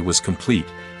story was complete,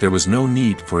 there was no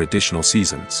need for additional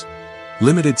seasons.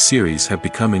 Limited series have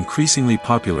become increasingly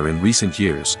popular in recent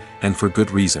years, and for good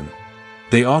reason.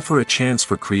 They offer a chance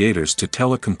for creators to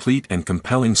tell a complete and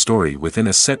compelling story within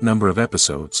a set number of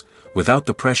episodes, without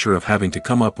the pressure of having to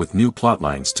come up with new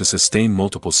plotlines to sustain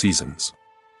multiple seasons.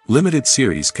 Limited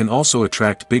series can also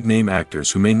attract big-name actors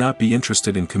who may not be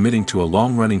interested in committing to a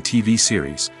long-running TV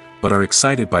series, but are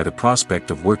excited by the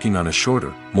prospect of working on a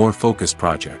shorter, more focused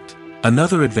project.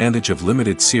 Another advantage of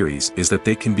limited series is that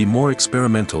they can be more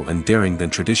experimental and daring than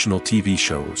traditional TV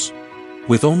shows.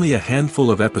 With only a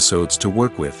handful of episodes to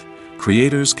work with,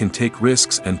 creators can take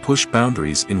risks and push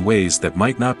boundaries in ways that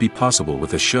might not be possible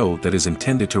with a show that is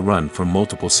intended to run for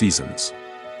multiple seasons.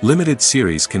 Limited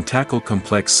series can tackle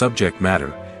complex subject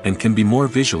matter, and can be more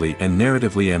visually and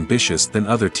narratively ambitious than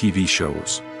other TV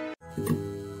shows.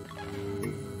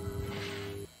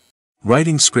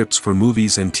 Writing scripts for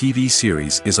movies and TV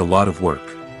series is a lot of work.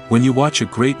 When you watch a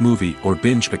great movie or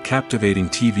binge a captivating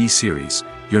TV series,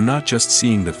 you're not just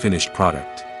seeing the finished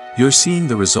product. You're seeing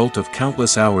the result of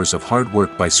countless hours of hard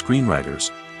work by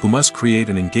screenwriters, who must create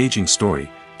an engaging story,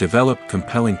 develop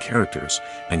compelling characters,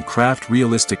 and craft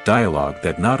realistic dialogue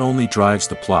that not only drives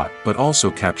the plot but also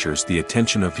captures the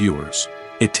attention of viewers.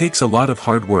 It takes a lot of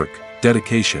hard work,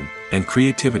 dedication, and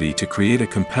creativity to create a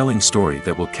compelling story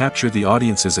that will capture the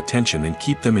audience's attention and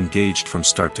keep them engaged from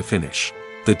start to finish.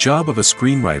 The job of a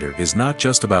screenwriter is not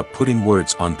just about putting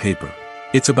words on paper.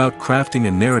 It's about crafting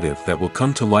a narrative that will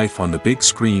come to life on the big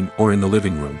screen or in the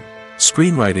living room.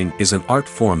 Screenwriting is an art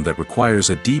form that requires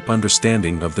a deep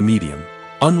understanding of the medium.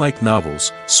 Unlike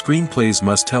novels, screenplays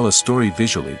must tell a story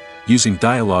visually, using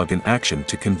dialogue and action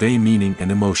to convey meaning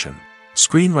and emotion.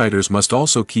 Screenwriters must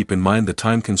also keep in mind the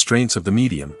time constraints of the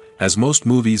medium, as most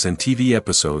movies and TV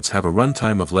episodes have a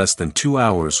runtime of less than 2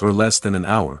 hours or less than an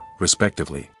hour,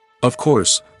 respectively. Of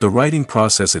course, the writing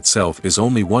process itself is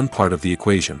only one part of the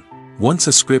equation. Once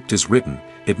a script is written,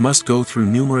 it must go through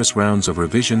numerous rounds of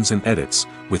revisions and edits,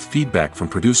 with feedback from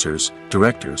producers,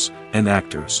 directors, and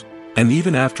actors. And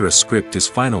even after a script is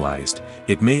finalized,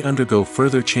 it may undergo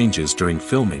further changes during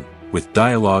filming, with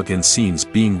dialogue and scenes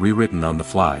being rewritten on the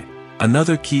fly.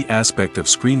 Another key aspect of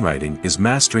screenwriting is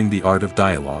mastering the art of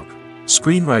dialogue.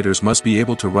 Screenwriters must be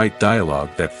able to write dialogue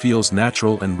that feels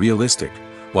natural and realistic,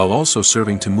 while also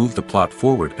serving to move the plot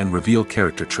forward and reveal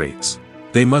character traits.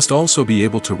 They must also be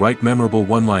able to write memorable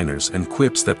one-liners and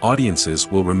quips that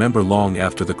audiences will remember long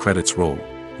after the credits roll.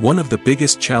 One of the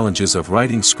biggest challenges of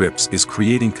writing scripts is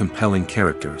creating compelling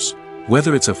characters.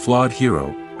 Whether it's a flawed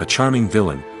hero, a charming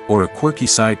villain, or a quirky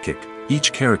sidekick,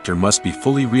 each character must be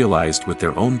fully realized with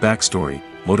their own backstory,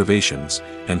 motivations,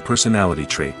 and personality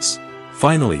traits.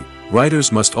 Finally,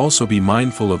 writers must also be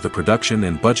mindful of the production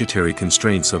and budgetary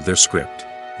constraints of their script.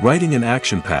 Writing an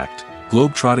action-packed,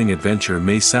 globe-trotting adventure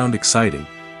may sound exciting,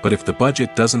 but if the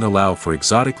budget doesn't allow for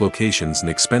exotic locations and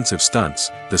expensive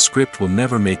stunts, the script will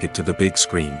never make it to the big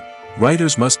screen.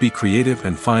 Writers must be creative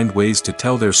and find ways to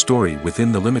tell their story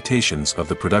within the limitations of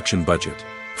the production budget.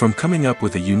 From coming up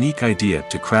with a unique idea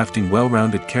to crafting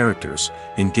well-rounded characters,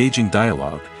 engaging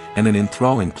dialogue, and an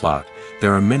enthralling plot,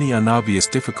 there are many unobvious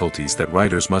difficulties that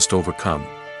writers must overcome.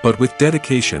 But with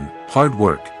dedication, hard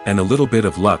work, and a little bit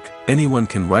of luck, anyone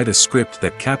can write a script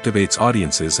that captivates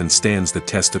audiences and stands the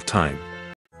test of time.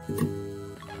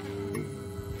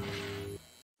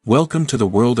 Welcome to the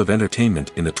world of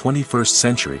entertainment in the 21st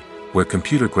century, where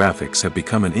computer graphics have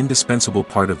become an indispensable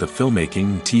part of the filmmaking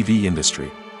and TV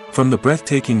industry. From the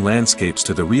breathtaking landscapes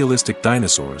to the realistic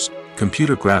dinosaurs,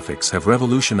 computer graphics have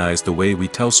revolutionized the way we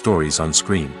tell stories on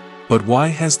screen. But why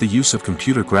has the use of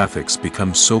computer graphics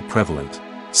become so prevalent?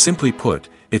 Simply put,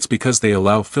 it's because they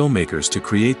allow filmmakers to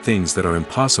create things that are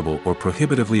impossible or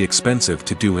prohibitively expensive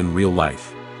to do in real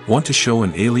life. Want to show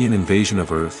an alien invasion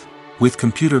of Earth? With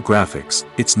computer graphics,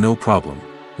 it's no problem.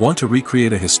 Want to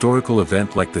recreate a historical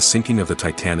event like the sinking of the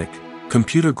Titanic?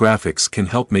 Computer graphics can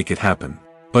help make it happen.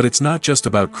 But it's not just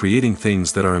about creating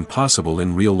things that are impossible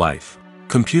in real life.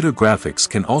 Computer graphics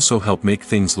can also help make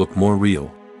things look more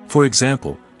real. For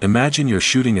example, imagine you're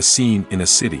shooting a scene in a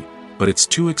city, but it's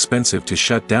too expensive to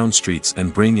shut down streets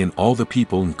and bring in all the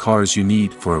people and cars you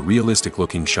need for a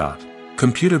realistic-looking shot.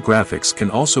 Computer graphics can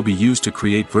also be used to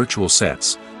create virtual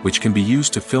sets, which can be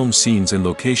used to film scenes in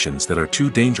locations that are too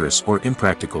dangerous or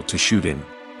impractical to shoot in.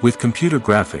 With computer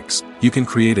graphics, you can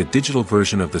create a digital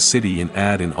version of the city and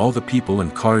add in all the people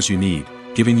and cars you need,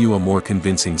 giving you a more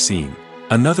convincing scene.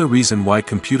 Another reason why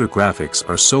computer graphics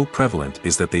are so prevalent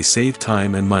is that they save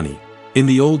time and money. In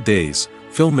the old days,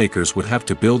 filmmakers would have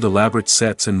to build elaborate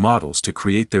sets and models to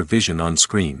create their vision on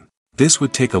screen. This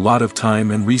would take a lot of time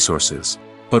and resources.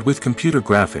 But with computer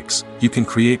graphics, you can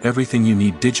create everything you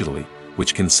need digitally,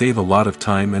 which can save a lot of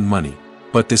time and money.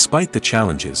 But despite the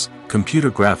challenges,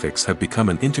 computer graphics have become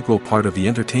an integral part of the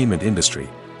entertainment industry,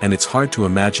 and it's hard to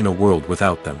imagine a world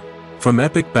without them. From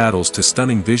epic battles to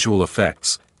stunning visual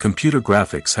effects, computer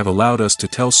graphics have allowed us to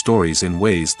tell stories in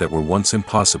ways that were once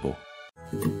impossible.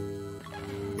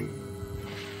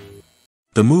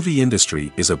 The movie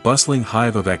industry is a bustling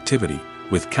hive of activity,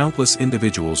 with countless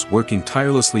individuals working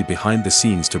tirelessly behind the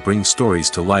scenes to bring stories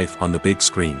to life on the big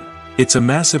screen. It's a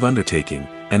massive undertaking,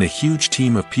 and a huge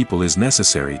team of people is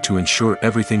necessary to ensure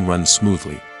everything runs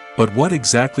smoothly. But what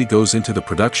exactly goes into the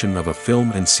production of a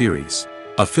film and series?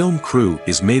 A film crew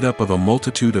is made up of a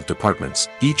multitude of departments,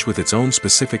 each with its own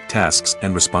specific tasks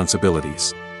and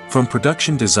responsibilities. From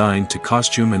production design to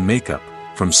costume and makeup,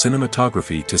 from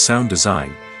cinematography to sound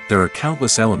design, there are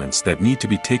countless elements that need to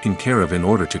be taken care of in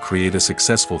order to create a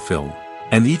successful film.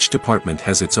 And each department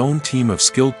has its own team of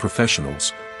skilled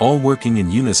professionals, all working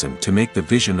in unison to make the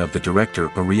vision of the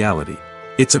director a reality.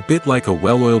 It's a bit like a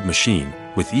well-oiled machine,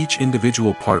 with each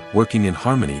individual part working in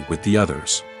harmony with the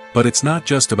others. But it's not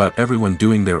just about everyone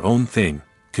doing their own thing.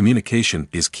 Communication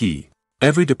is key.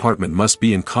 Every department must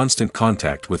be in constant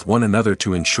contact with one another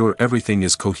to ensure everything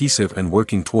is cohesive and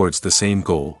working towards the same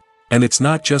goal. And it's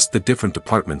not just the different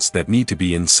departments that need to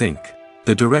be in sync.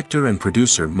 The director and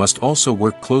producer must also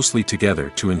work closely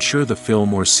together to ensure the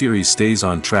film or series stays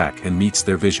on track and meets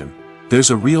their vision.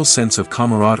 There's a real sense of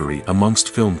camaraderie amongst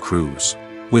film crews.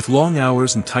 With long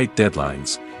hours and tight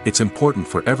deadlines, it's important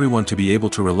for everyone to be able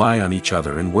to rely on each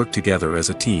other and work together as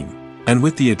a team. And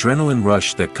with the adrenaline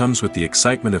rush that comes with the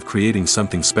excitement of creating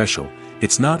something special,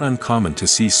 it's not uncommon to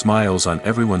see smiles on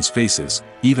everyone's faces,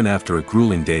 even after a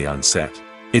grueling day on set.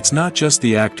 It's not just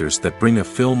the actors that bring a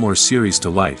film or series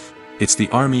to life, it's the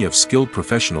army of skilled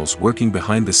professionals working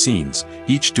behind the scenes,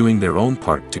 each doing their own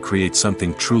part to create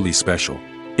something truly special.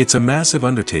 It's a massive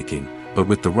undertaking, but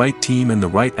with the right team and the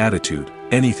right attitude,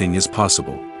 anything is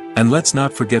possible. And let's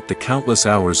not forget the countless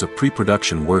hours of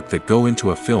pre-production work that go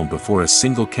into a film before a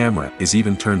single camera is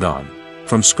even turned on.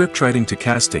 From scriptwriting to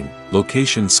casting,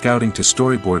 location scouting to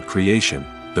storyboard creation,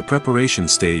 the preparation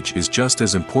stage is just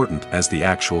as important as the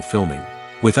actual filming.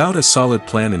 Without a solid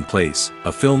plan in place,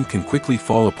 a film can quickly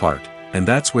fall apart, and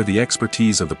that's where the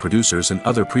expertise of the producers and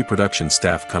other pre-production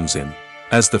staff comes in.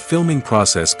 As the filming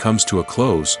process comes to a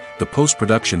close, the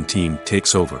post-production team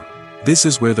takes over. This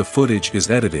is where the footage is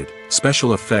edited,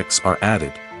 special effects are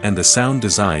added, and the sound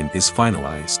design is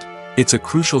finalized. It's a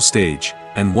crucial stage,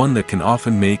 and one that can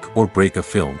often make or break a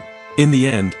film. In the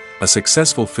end, a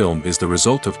successful film is the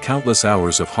result of countless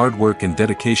hours of hard work and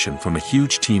dedication from a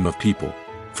huge team of people.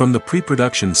 From the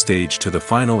pre-production stage to the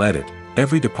final edit,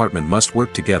 every department must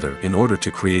work together in order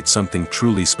to create something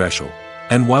truly special.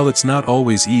 And while it's not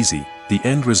always easy, the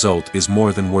end result is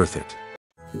more than worth it.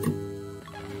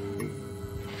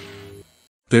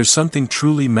 There's something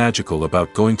truly magical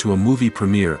about going to a movie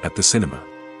premiere at the cinema.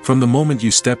 From the moment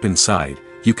you step inside,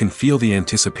 you can feel the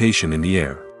anticipation in the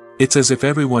air. It's as if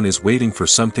everyone is waiting for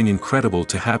something incredible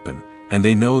to happen, and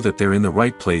they know that they're in the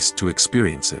right place to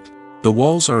experience it. The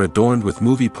walls are adorned with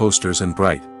movie posters and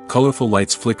bright, colorful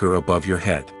lights flicker above your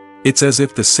head. It's as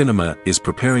if the cinema is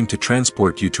preparing to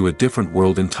transport you to a different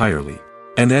world entirely.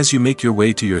 And as you make your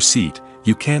way to your seat,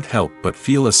 you can't help but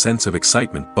feel a sense of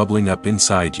excitement bubbling up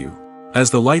inside you. As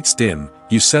the lights dim,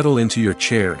 you settle into your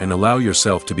chair and allow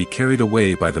yourself to be carried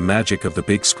away by the magic of the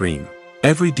big screen.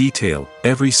 Every detail,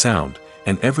 every sound,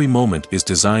 and every moment is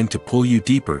designed to pull you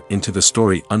deeper into the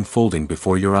story unfolding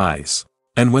before your eyes.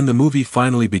 And when the movie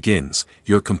finally begins,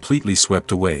 you're completely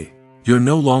swept away. You're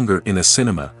no longer in a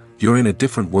cinema, you're in a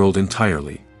different world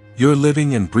entirely. You're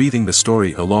living and breathing the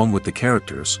story along with the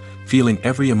characters, feeling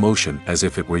every emotion as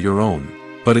if it were your own.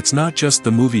 But it's not just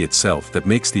the movie itself that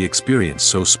makes the experience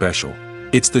so special.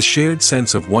 It's the shared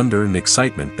sense of wonder and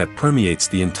excitement that permeates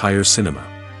the entire cinema.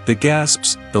 The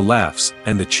gasps, the laughs,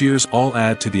 and the cheers all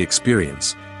add to the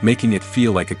experience, making it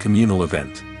feel like a communal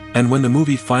event. And when the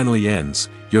movie finally ends,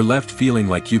 you're left feeling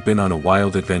like you've been on a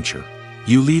wild adventure.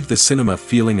 You leave the cinema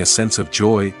feeling a sense of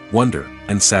joy, wonder,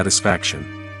 and satisfaction.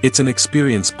 It's an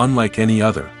experience unlike any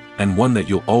other, and one that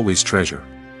you'll always treasure.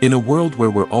 In a world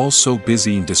where we're all so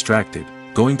busy and distracted,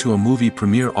 going to a movie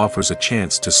premiere offers a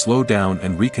chance to slow down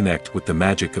and reconnect with the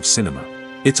magic of cinema.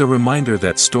 It's a reminder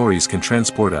that stories can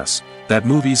transport us, that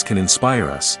movies can inspire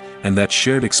us, and that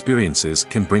shared experiences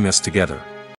can bring us together.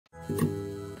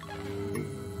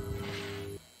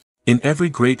 In every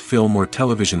great film or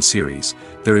television series,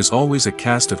 there is always a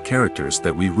cast of characters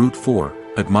that we root for,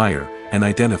 admire, and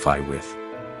identify with.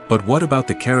 But what about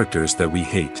the characters that we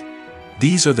hate?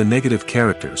 These are the negative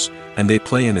characters, and they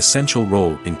play an essential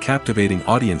role in captivating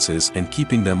audiences and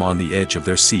keeping them on the edge of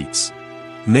their seats.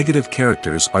 Negative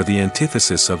characters are the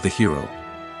antithesis of the hero.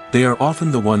 They are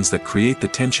often the ones that create the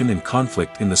tension and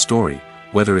conflict in the story,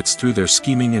 whether it's through their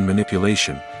scheming and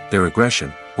manipulation, their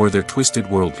aggression, or their twisted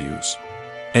worldviews.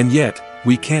 And yet,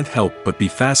 we can't help but be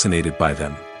fascinated by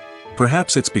them.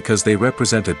 Perhaps it's because they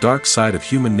represent a dark side of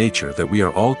human nature that we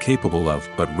are all capable of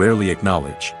but rarely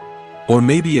acknowledge. Or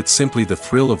maybe it's simply the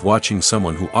thrill of watching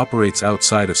someone who operates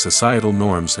outside of societal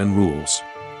norms and rules.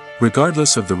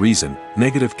 Regardless of the reason,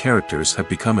 negative characters have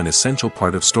become an essential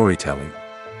part of storytelling.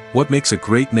 What makes a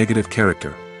great negative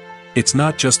character? It's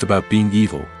not just about being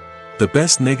evil. The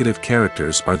best negative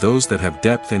characters are those that have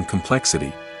depth and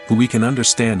complexity, who we can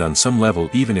understand on some level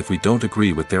even if we don't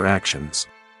agree with their actions.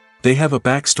 They have a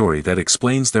backstory that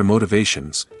explains their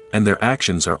motivations, and their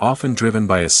actions are often driven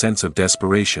by a sense of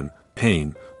desperation,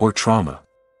 pain, or trauma.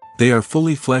 They are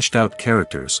fully fleshed out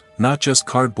characters, not just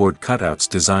cardboard cutouts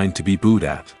designed to be booed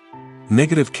at.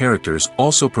 Negative characters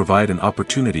also provide an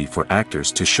opportunity for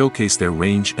actors to showcase their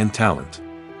range and talent.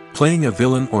 Playing a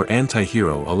villain or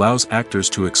anti-hero allows actors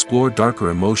to explore darker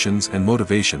emotions and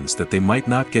motivations that they might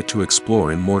not get to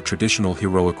explore in more traditional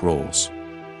heroic roles.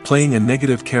 Playing a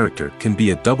negative character can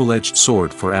be a double-edged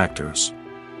sword for actors.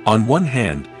 On one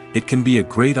hand, it can be a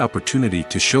great opportunity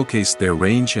to showcase their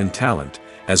range and talent,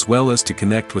 as well as to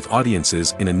connect with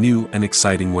audiences in a new and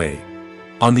exciting way.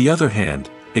 On the other hand,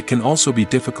 it can also be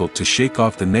difficult to shake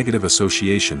off the negative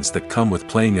associations that come with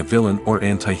playing a villain or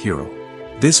anti-hero.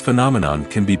 This phenomenon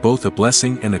can be both a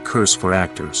blessing and a curse for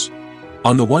actors.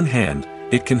 On the one hand,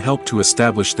 it can help to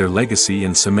establish their legacy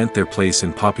and cement their place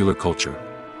in popular culture.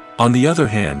 On the other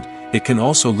hand, it can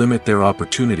also limit their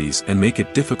opportunities and make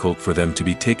it difficult for them to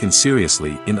be taken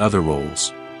seriously in other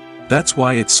roles. That's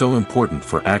why it's so important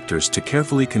for actors to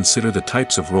carefully consider the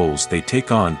types of roles they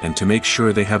take on and to make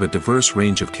sure they have a diverse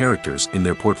range of characters in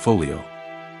their portfolio.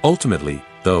 Ultimately,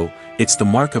 though, it's the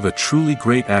mark of a truly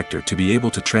great actor to be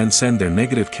able to transcend their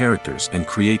negative characters and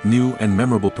create new and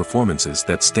memorable performances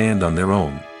that stand on their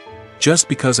own. Just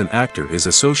because an actor is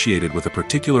associated with a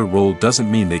particular role doesn't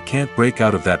mean they can't break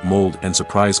out of that mold and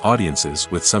surprise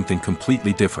audiences with something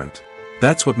completely different.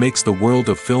 That's what makes the world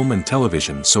of film and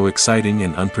television so exciting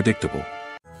and unpredictable.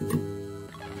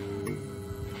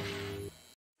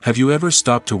 Have you ever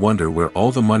stopped to wonder where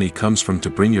all the money comes from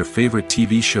to bring your favorite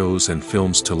TV shows and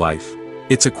films to life?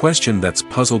 It's a question that's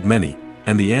puzzled many,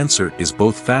 and the answer is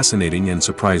both fascinating and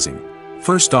surprising.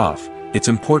 First off, it's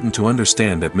important to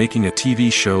understand that making a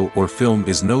TV show or film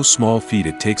is no small feat.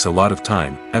 It takes a lot of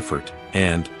time, effort,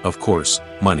 and, of course,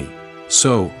 money.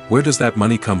 So, where does that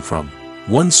money come from?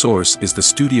 One source is the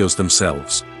studios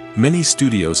themselves. Many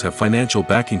studios have financial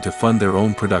backing to fund their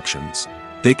own productions.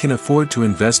 They can afford to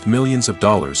invest millions of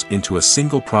dollars into a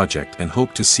single project and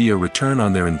hope to see a return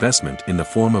on their investment in the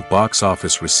form of box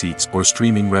office receipts or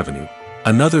streaming revenue.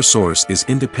 Another source is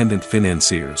independent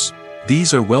financiers.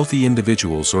 These are wealthy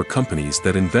individuals or companies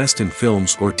that invest in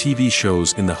films or TV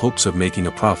shows in the hopes of making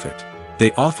a profit.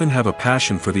 They often have a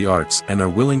passion for the arts and are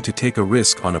willing to take a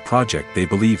risk on a project they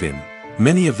believe in.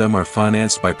 Many of them are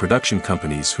financed by production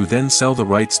companies who then sell the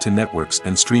rights to networks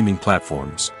and streaming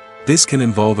platforms. This can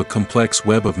involve a complex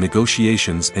web of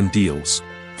negotiations and deals.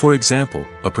 For example,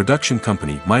 a production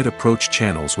company might approach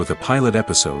channels with a pilot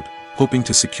episode, hoping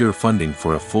to secure funding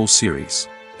for a full series.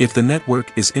 If the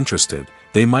network is interested,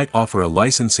 they might offer a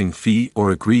licensing fee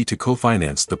or agree to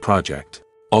co-finance the project.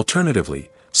 Alternatively,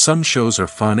 some shows are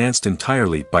financed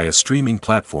entirely by a streaming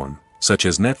platform, such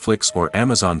as Netflix or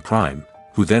Amazon Prime,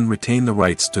 who then retain the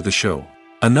rights to the show.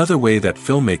 Another way that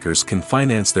filmmakers can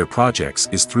finance their projects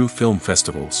is through film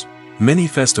festivals. Many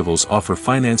festivals offer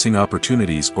financing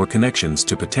opportunities or connections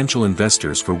to potential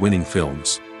investors for winning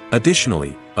films.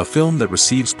 Additionally, a film that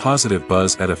receives positive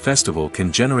buzz at a festival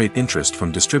can generate interest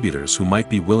from distributors who might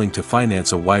be willing to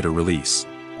finance a wider release.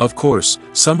 Of course,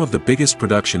 some of the biggest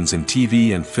productions in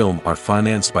TV and film are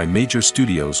financed by major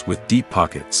studios with deep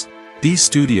pockets. These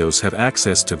studios have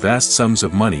access to vast sums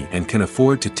of money and can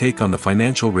afford to take on the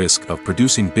financial risk of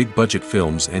producing big-budget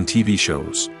films and TV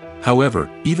shows. However,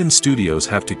 even studios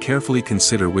have to carefully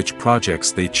consider which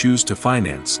projects they choose to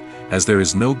finance, as there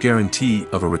is no guarantee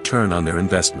of a return on their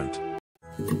investment.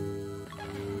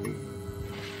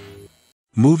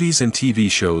 Movies and TV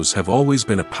shows have always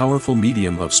been a powerful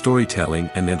medium of storytelling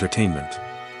and entertainment.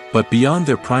 But beyond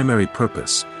their primary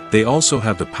purpose, they also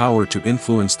have the power to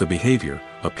influence the behavior,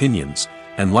 opinions,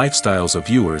 and lifestyles of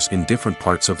viewers in different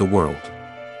parts of the world.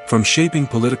 From shaping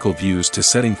political views to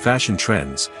setting fashion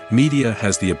trends, media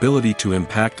has the ability to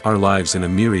impact our lives in a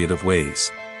myriad of ways.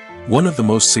 One of the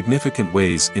most significant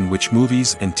ways in which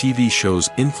movies and TV shows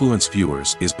influence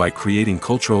viewers is by creating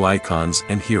cultural icons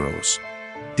and heroes.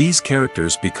 These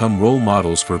characters become role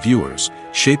models for viewers,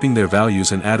 shaping their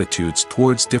values and attitudes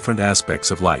towards different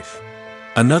aspects of life.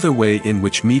 Another way in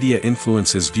which media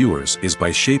influences viewers is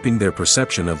by shaping their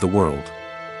perception of the world.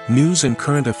 News and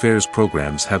current affairs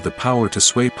programs have the power to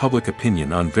sway public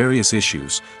opinion on various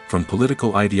issues, from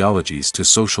political ideologies to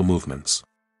social movements.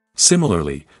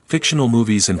 Similarly, fictional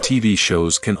movies and TV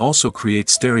shows can also create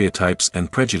stereotypes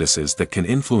and prejudices that can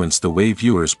influence the way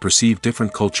viewers perceive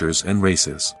different cultures and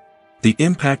races. The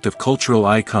impact of cultural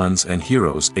icons and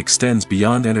heroes extends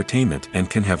beyond entertainment and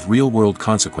can have real-world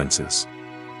consequences.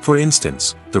 For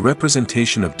instance, the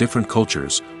representation of different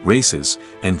cultures, races,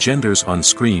 and genders on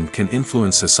screen can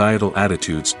influence societal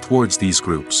attitudes towards these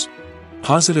groups.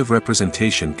 Positive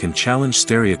representation can challenge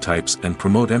stereotypes and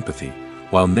promote empathy,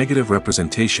 while negative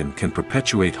representation can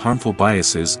perpetuate harmful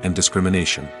biases and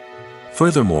discrimination.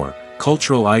 Furthermore,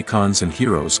 cultural icons and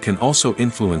heroes can also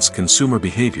influence consumer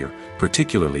behavior,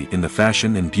 particularly in the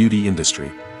fashion and beauty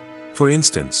industry. For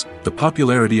instance, the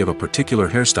popularity of a particular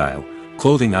hairstyle,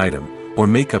 clothing item, or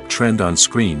makeup trend on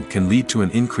screen can lead to an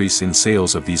increase in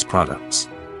sales of these products.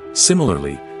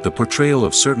 Similarly, the portrayal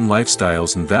of certain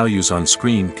lifestyles and values on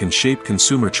screen can shape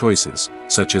consumer choices,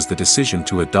 such as the decision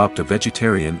to adopt a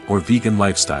vegetarian or vegan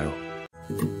lifestyle.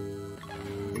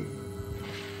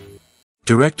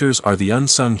 Directors are the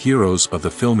unsung heroes of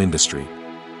the film industry.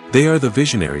 They are the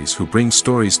visionaries who bring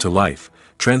stories to life,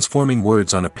 transforming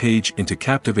words on a page into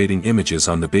captivating images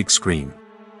on the big screen.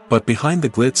 But behind the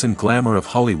glitz and glamour of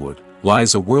Hollywood,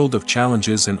 lies a world of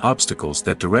challenges and obstacles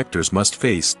that directors must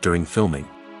face during filming.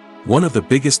 One of the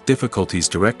biggest difficulties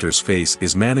directors face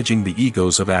is managing the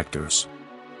egos of actors.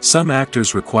 Some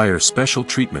actors require special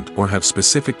treatment or have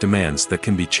specific demands that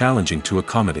can be challenging to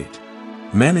accommodate.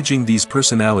 Managing these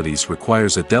personalities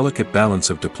requires a delicate balance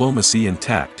of diplomacy and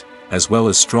tact, as well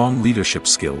as strong leadership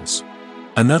skills.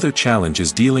 Another challenge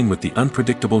is dealing with the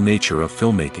unpredictable nature of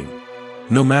filmmaking.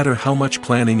 No matter how much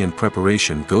planning and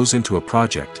preparation goes into a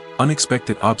project,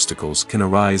 unexpected obstacles can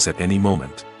arise at any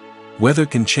moment. Weather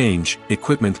can change,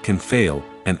 equipment can fail,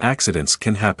 and accidents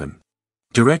can happen.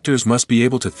 Directors must be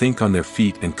able to think on their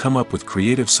feet and come up with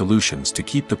creative solutions to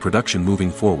keep the production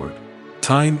moving forward.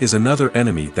 Time is another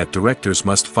enemy that directors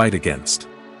must fight against.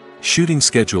 Shooting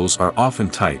schedules are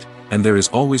often tight, and there is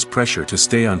always pressure to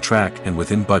stay on track and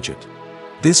within budget.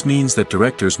 This means that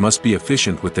directors must be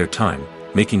efficient with their time,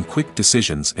 making quick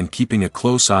decisions and keeping a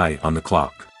close eye on the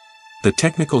clock. The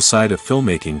technical side of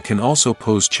filmmaking can also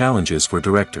pose challenges for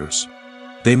directors.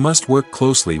 They must work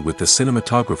closely with the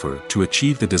cinematographer to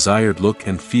achieve the desired look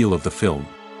and feel of the film.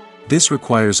 This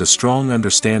requires a strong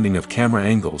understanding of camera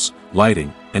angles,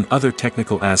 lighting, and other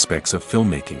technical aspects of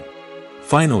filmmaking.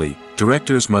 Finally,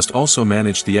 directors must also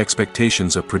manage the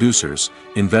expectations of producers,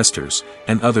 investors,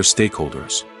 and other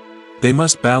stakeholders. They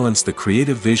must balance the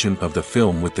creative vision of the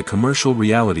film with the commercial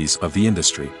realities of the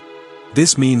industry.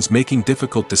 This means making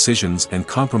difficult decisions and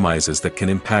compromises that can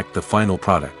impact the final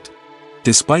product.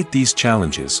 Despite these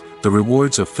challenges, the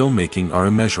rewards of filmmaking are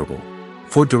immeasurable.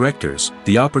 For directors,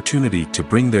 the opportunity to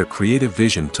bring their creative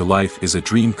vision to life is a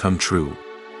dream come true.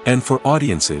 And for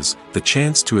audiences, the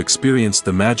chance to experience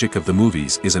the magic of the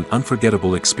movies is an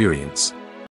unforgettable experience.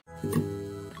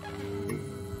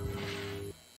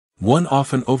 One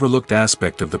often overlooked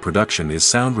aspect of the production is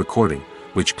sound recording,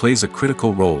 which plays a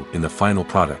critical role in the final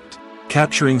product.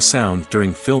 Capturing sound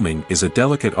during filming is a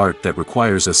delicate art that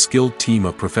requires a skilled team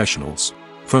of professionals.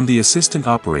 From the assistant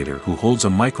operator who holds a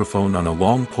microphone on a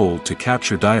long pole to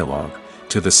capture dialogue,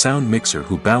 to the sound mixer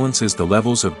who balances the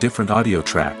levels of different audio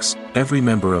tracks, every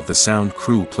member of the sound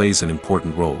crew plays an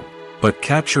important role. But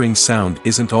capturing sound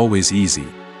isn't always easy.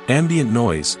 Ambient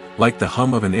noise, like the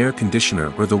hum of an air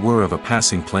conditioner or the whir of a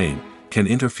passing plane, can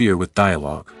interfere with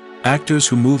dialogue. Actors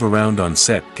who move around on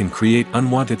set can create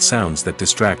unwanted sounds that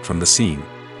distract from the scene.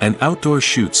 And outdoor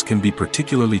shoots can be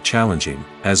particularly challenging,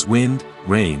 as wind,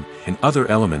 rain, and other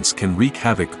elements can wreak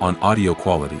havoc on audio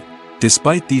quality.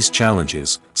 Despite these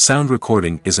challenges, sound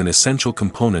recording is an essential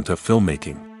component of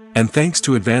filmmaking. And thanks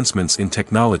to advancements in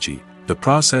technology, the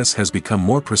process has become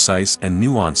more precise and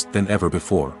nuanced than ever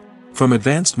before. From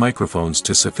advanced microphones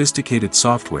to sophisticated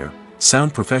software,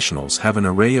 sound professionals have an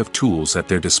array of tools at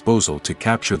their disposal to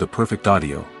capture the perfect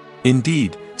audio.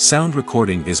 Indeed, sound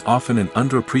recording is often an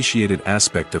underappreciated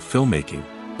aspect of filmmaking,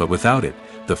 but without it,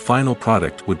 the final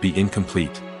product would be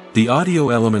incomplete. The audio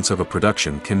elements of a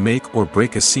production can make or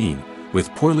break a scene,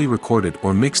 with poorly recorded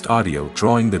or mixed audio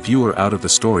drawing the viewer out of the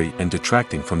story and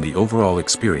detracting from the overall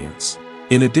experience.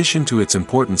 In addition to its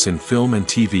importance in film and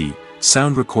TV,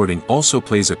 sound recording also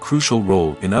plays a crucial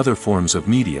role in other forms of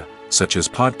media, such as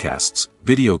podcasts,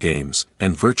 video games,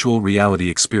 and virtual reality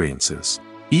experiences.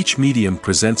 Each medium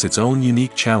presents its own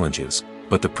unique challenges,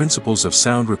 but the principles of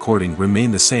sound recording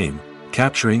remain the same,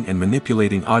 capturing and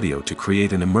manipulating audio to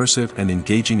create an immersive and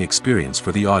engaging experience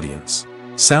for the audience.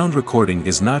 Sound recording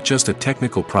is not just a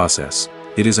technical process,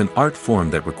 it is an art form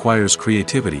that requires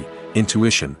creativity,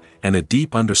 intuition, and a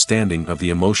deep understanding of the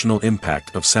emotional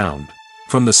impact of sound.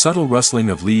 From the subtle rustling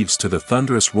of leaves to the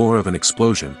thunderous roar of an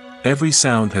explosion, every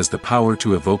sound has the power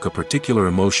to evoke a particular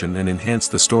emotion and enhance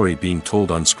the story being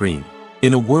told on screen.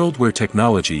 In a world where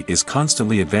technology is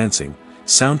constantly advancing,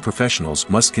 sound professionals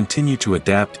must continue to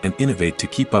adapt and innovate to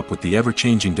keep up with the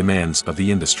ever-changing demands of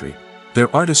the industry.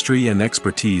 Their artistry and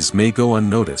expertise may go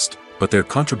unnoticed, but their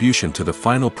contribution to the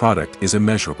final product is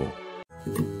immeasurable.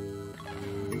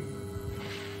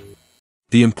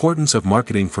 The importance of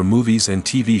marketing for movies and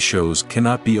TV shows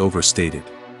cannot be overstated.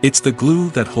 It's the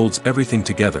glue that holds everything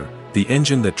together, the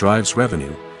engine that drives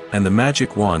revenue, and the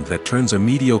magic wand that turns a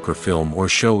mediocre film or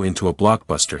show into a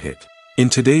blockbuster hit. In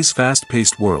today's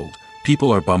fast-paced world,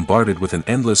 people are bombarded with an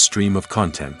endless stream of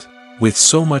content. With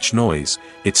so much noise,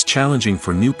 it's challenging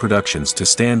for new productions to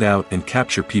stand out and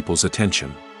capture people's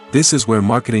attention. This is where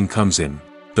marketing comes in.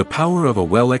 The power of a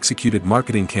well-executed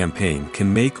marketing campaign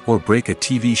can make or break a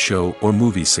TV show or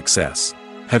movie's success.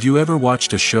 Have you ever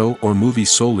watched a show or movie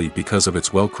solely because of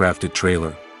its well-crafted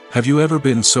trailer? Have you ever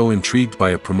been so intrigued by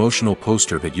a promotional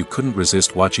poster that you couldn't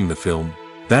resist watching the film?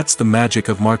 That's the magic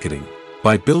of marketing.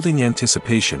 By building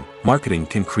anticipation, marketing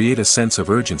can create a sense of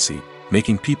urgency,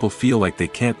 making people feel like they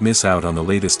can't miss out on the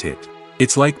latest hit.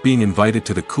 It's like being invited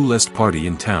to the coolest party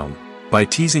in town. By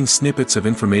teasing snippets of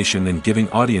information and giving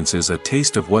audiences a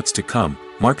taste of what's to come,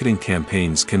 marketing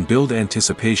campaigns can build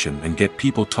anticipation and get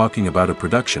people talking about a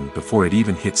production before it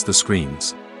even hits the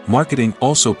screens. Marketing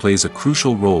also plays a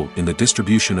crucial role in the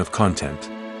distribution of content.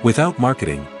 Without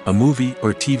marketing, a movie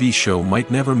or TV show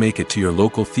might never make it to your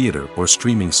local theater or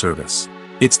streaming service.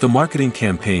 It's the marketing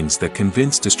campaigns that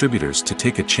convince distributors to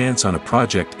take a chance on a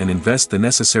project and invest the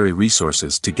necessary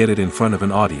resources to get it in front of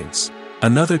an audience.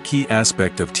 Another key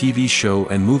aspect of TV show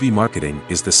and movie marketing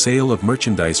is the sale of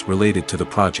merchandise related to the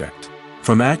project.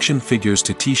 From action figures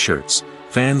to t-shirts,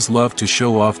 fans love to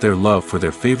show off their love for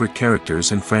their favorite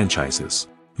characters and franchises.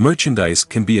 Merchandise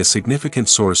can be a significant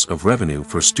source of revenue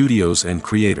for studios and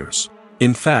creators.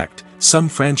 In fact, some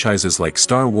franchises like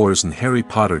Star Wars and Harry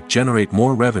Potter generate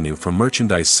more revenue from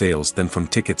merchandise sales than from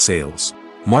ticket sales.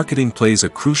 Marketing plays a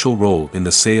crucial role in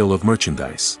the sale of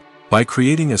merchandise. By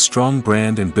creating a strong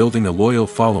brand and building a loyal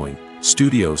following,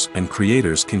 studios and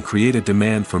creators can create a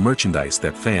demand for merchandise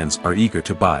that fans are eager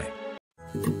to buy.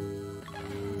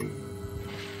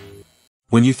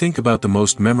 When you think about the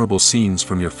most memorable scenes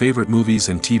from your favorite movies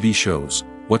and TV shows,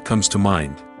 what comes to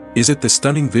mind? Is it the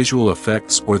stunning visual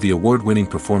effects or the award-winning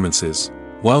performances?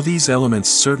 While these elements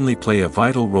certainly play a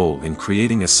vital role in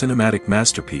creating a cinematic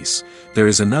masterpiece, there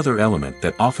is another element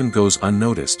that often goes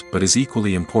unnoticed but is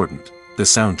equally important: the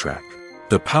soundtrack.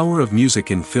 The power of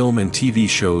music in film and TV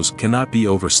shows cannot be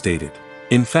overstated.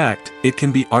 In fact, it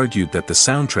can be argued that the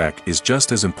soundtrack is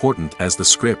just as important as the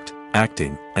script,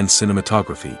 acting, and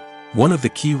cinematography. One of the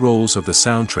key roles of the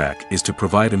soundtrack is to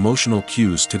provide emotional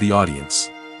cues to the audience.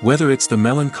 Whether it's the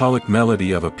melancholic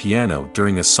melody of a piano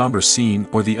during a somber scene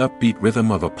or the upbeat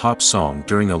rhythm of a pop song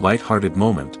during a light-hearted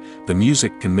moment, the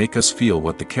music can make us feel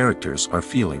what the characters are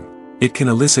feeling. It can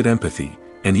elicit empathy,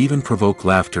 and even provoke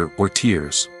laughter or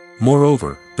tears.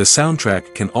 Moreover, the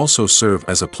soundtrack can also serve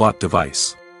as a plot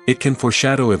device. It can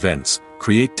foreshadow events,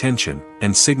 create tension,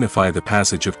 and signify the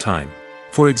passage of time.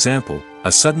 For example,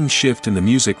 a sudden shift in the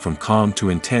music from calm to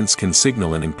intense can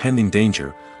signal an impending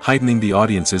danger, heightening the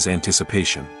audience's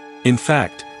anticipation. In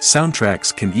fact,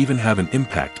 soundtracks can even have an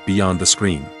impact beyond the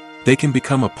screen. They can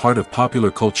become a part of popular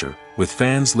culture, with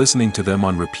fans listening to them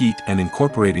on repeat and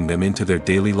incorporating them into their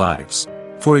daily lives.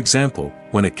 For example,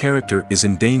 when a character is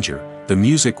in danger, the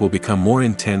music will become more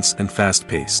intense and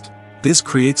fast-paced. This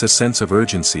creates a sense of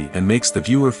urgency and makes the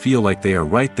viewer feel like they are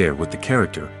right there with the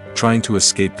character, trying to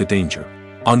escape the danger.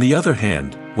 On the other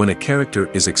hand, when a character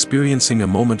is experiencing a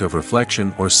moment of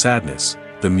reflection or sadness,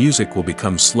 the music will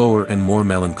become slower and more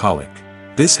melancholic.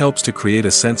 This helps to create a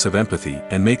sense of empathy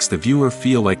and makes the viewer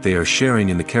feel like they are sharing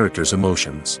in the character's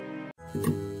emotions.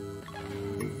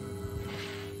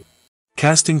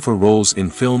 Casting for roles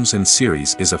in films and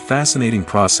series is a fascinating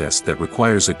process that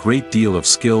requires a great deal of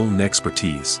skill and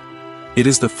expertise. It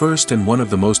is the first and one of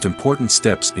the most important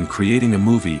steps in creating a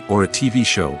movie or a TV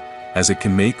show, as it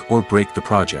can make or break the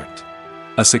project.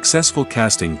 A successful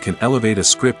casting can elevate a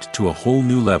script to a whole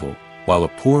new level, while a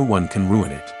poor one can ruin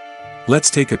it. Let's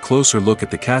take a closer look at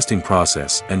the casting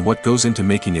process and what goes into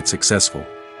making it successful.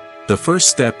 The first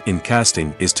step in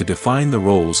casting is to define the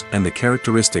roles and the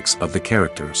characteristics of the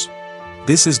characters.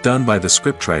 This is done by the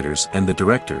scriptwriters and the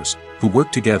directors, who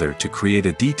work together to create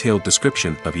a detailed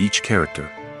description of each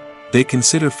character. They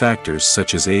consider factors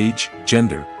such as age,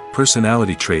 gender,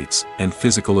 personality traits, and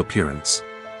physical appearance.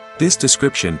 This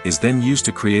description is then used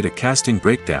to create a casting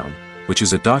breakdown, which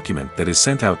is a document that is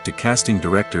sent out to casting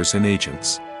directors and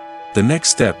agents. The next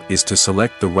step is to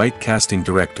select the right casting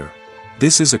director.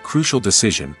 This is a crucial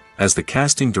decision, as the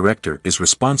casting director is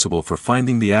responsible for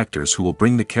finding the actors who will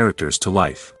bring the characters to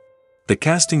life. The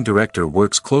casting director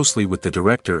works closely with the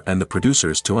director and the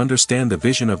producers to understand the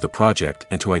vision of the project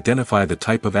and to identify the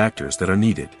type of actors that are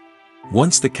needed.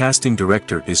 Once the casting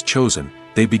director is chosen,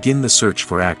 they begin the search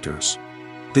for actors.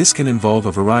 This can involve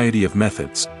a variety of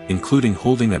methods, including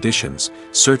holding auditions,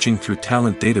 searching through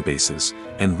talent databases,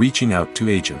 and reaching out to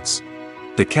agents.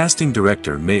 The casting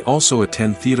director may also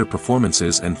attend theater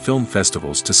performances and film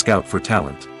festivals to scout for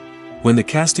talent. When the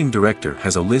casting director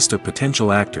has a list of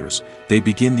potential actors, they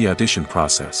begin the audition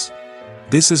process.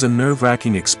 This is a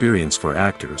nerve-wracking experience for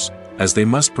actors, as they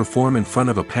must perform in front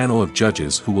of a panel of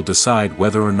judges who will decide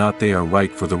whether or not they are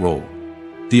right for the role.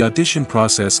 The audition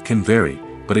process can vary,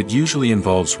 but it usually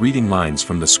involves reading lines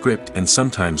from the script and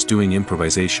sometimes doing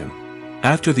improvisation.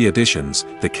 After the auditions,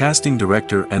 the casting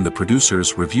director and the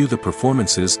producers review the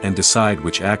performances and decide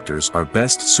which actors are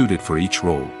best suited for each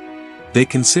role. They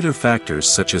consider factors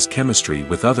such as chemistry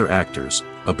with other actors,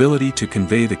 ability to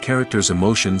convey the character's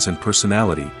emotions and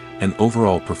personality, and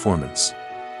overall performance.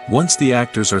 Once the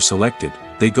actors are selected,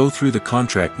 they go through the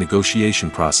contract negotiation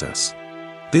process.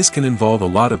 This can involve a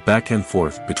lot of back and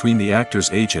forth between the actors'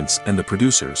 agents and the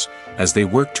producers, as they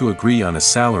work to agree on a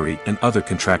salary and other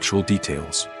contractual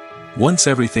details. Once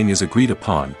everything is agreed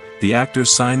upon, the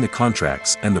actors sign the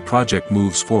contracts and the project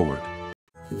moves forward.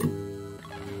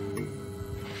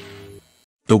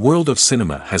 The world of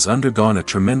cinema has undergone a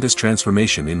tremendous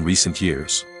transformation in recent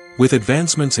years. With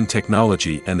advancements in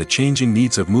technology and the changing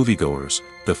needs of moviegoers,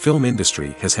 the film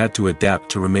industry has had to adapt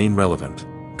to remain relevant.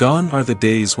 Gone are the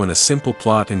days when a simple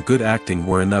plot and good acting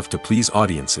were enough to please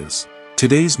audiences.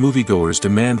 Today's moviegoers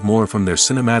demand more from their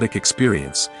cinematic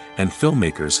experience, and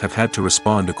filmmakers have had to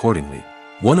respond accordingly.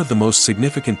 One of the most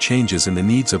significant changes in the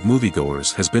needs of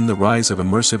moviegoers has been the rise of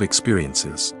immersive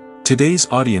experiences. Today's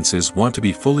audiences want to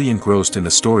be fully engrossed in the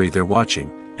story they're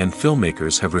watching, and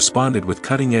filmmakers have responded with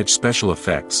cutting-edge special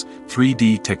effects,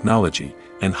 3D technology,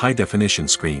 and high-definition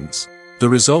screens. The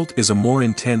result is a more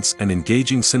intense and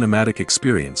engaging cinematic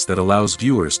experience that allows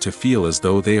viewers to feel as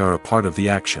though they are a part of the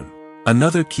action.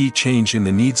 Another key change in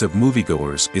the needs of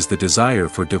moviegoers is the desire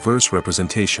for diverse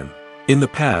representation. In the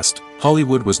past,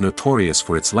 Hollywood was notorious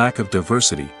for its lack of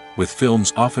diversity, with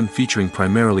films often featuring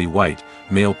primarily white,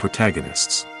 male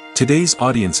protagonists. Today's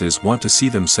audiences want to see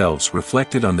themselves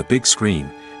reflected on the big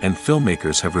screen, and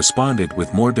filmmakers have responded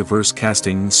with more diverse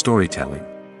casting and storytelling.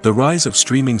 The rise of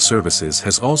streaming services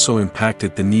has also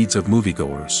impacted the needs of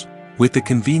moviegoers. With the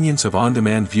convenience of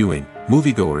on-demand viewing,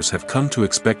 moviegoers have come to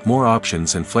expect more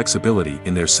options and flexibility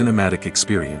in their cinematic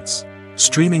experience.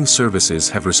 Streaming services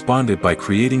have responded by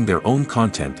creating their own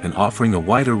content and offering a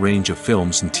wider range of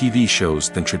films and TV shows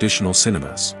than traditional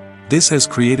cinemas. This has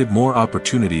created more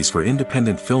opportunities for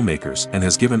independent filmmakers and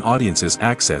has given audiences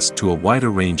access to a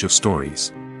wider range of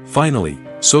stories. Finally,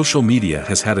 social media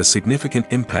has had a significant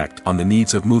impact on the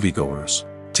needs of moviegoers.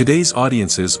 Today's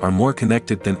audiences are more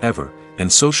connected than ever,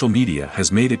 and social media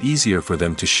has made it easier for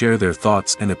them to share their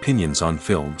thoughts and opinions on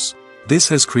films. This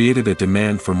has created a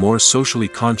demand for more socially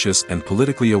conscious and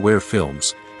politically aware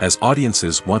films, as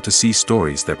audiences want to see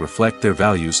stories that reflect their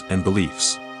values and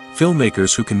beliefs.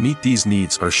 Filmmakers who can meet these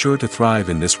needs are sure to thrive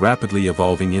in this rapidly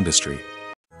evolving industry.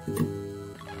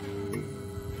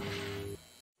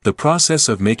 The process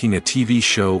of making a TV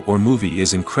show or movie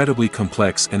is incredibly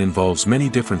complex and involves many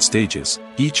different stages,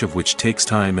 each of which takes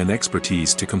time and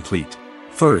expertise to complete.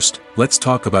 First, let's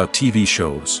talk about TV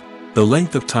shows. The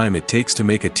length of time it takes to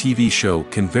make a TV show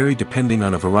can vary depending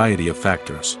on a variety of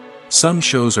factors. Some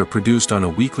shows are produced on a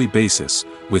weekly basis,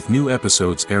 with new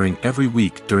episodes airing every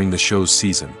week during the show's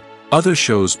season. Other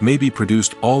shows may be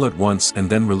produced all at once and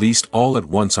then released all at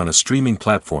once on a streaming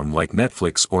platform like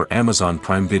Netflix or Amazon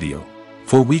Prime Video.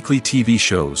 For weekly TV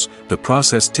shows, the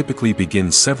process typically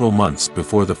begins several months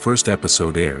before the first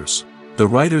episode airs. The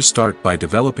writers start by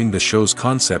developing the show's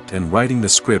concept and writing the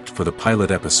script for the pilot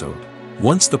episode.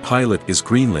 Once the pilot is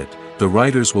greenlit, the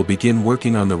writers will begin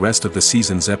working on the rest of the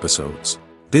season's episodes.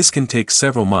 This can take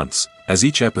several months, as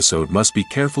each episode must be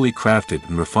carefully crafted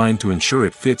and refined to ensure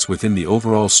it fits within the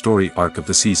overall story arc of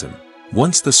the season.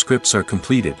 Once the scripts are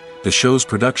completed, the show's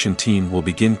production team will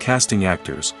begin casting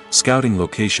actors, scouting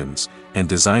locations, and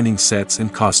designing sets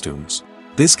and costumes.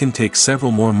 This can take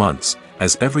several more months,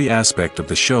 as every aspect of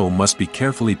the show must be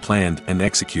carefully planned and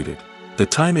executed. The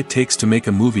time it takes to make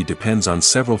a movie depends on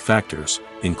several factors,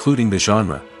 including the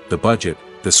genre, the budget,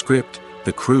 the script,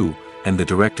 the crew, and the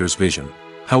director's vision.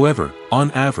 However,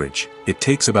 on average, it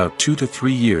takes about 2 to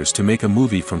 3 years to make a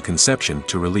movie from conception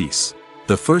to release.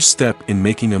 The first step in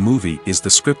making a movie is the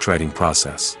scriptwriting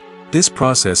process. This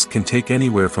process can take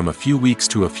anywhere from a few weeks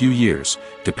to a few years,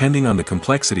 depending on the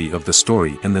complexity of the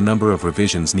story and the number of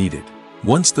revisions needed.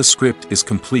 Once the script is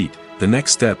complete, the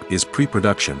next step is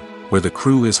pre-production, where the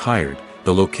crew is hired,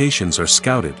 the locations are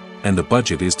scouted, and the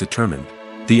budget is determined.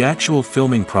 The actual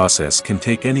filming process can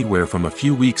take anywhere from a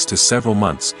few weeks to several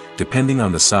months, depending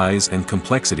on the size and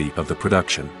complexity of the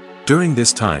production. During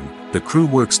this time, the crew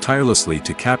works tirelessly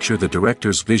to capture the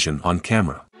director's vision on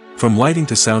camera. From lighting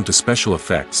to sound to special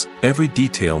effects, every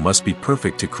detail must be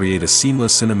perfect to create a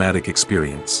seamless cinematic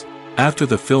experience. After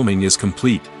the filming is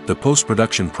complete, the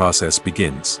post-production process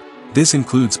begins. This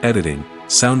includes editing,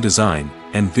 sound design,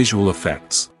 and visual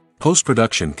effects.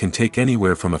 Post-production can take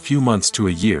anywhere from a few months to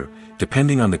a year,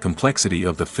 depending on the complexity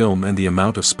of the film and the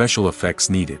amount of special effects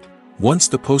needed. Once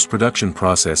the post-production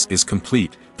process is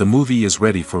complete, the movie is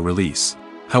ready for release.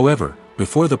 However,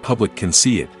 before the public can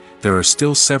see it, there are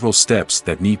still several steps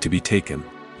that need to be taken.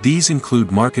 These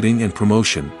include marketing and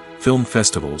promotion, film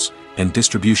festivals, and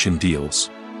distribution deals.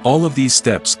 All of these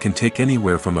steps can take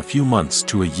anywhere from a few months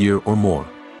to a year or more.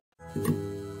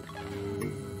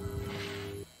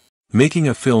 Making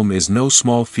a film is no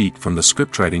small feat. From the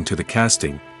scriptwriting to the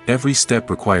casting, every step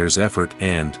requires effort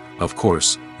and, of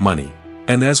course, money.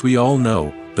 And as we all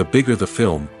know, the bigger the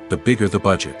film, the bigger the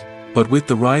budget. But with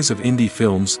the rise of indie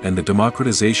films and the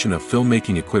democratization of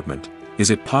filmmaking equipment, is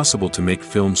it possible to make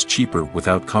films cheaper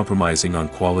without compromising on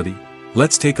quality?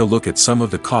 Let's take a look at some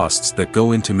of the costs that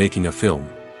go into making a film.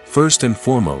 First and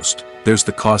foremost, there's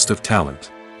the cost of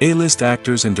talent. A-list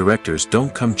actors and directors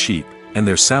don't come cheap, and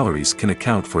their salaries can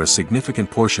account for a significant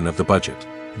portion of the budget.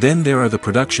 Then there are the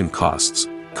production costs,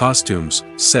 costumes,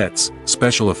 sets,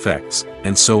 special effects,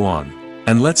 and so on.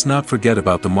 And let's not forget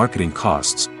about the marketing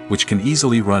costs, which can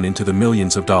easily run into the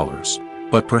millions of dollars.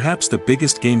 But perhaps the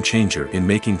biggest game changer in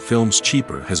making films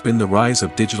cheaper has been the rise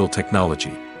of digital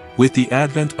technology. With the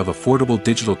advent of affordable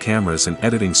digital cameras and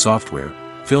editing software,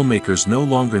 filmmakers no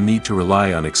longer need to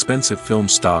rely on expensive film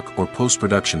stock or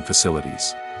post-production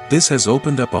facilities. This has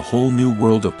opened up a whole new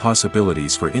world of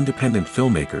possibilities for independent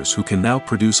filmmakers who can now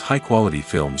produce high-quality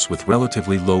films with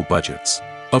relatively low budgets.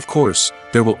 Of course,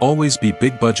 there will always be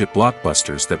big-budget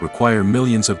blockbusters that require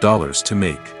millions of dollars to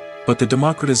make. But the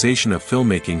democratization of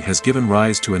filmmaking has given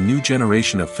rise to a new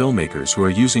generation of filmmakers who are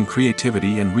using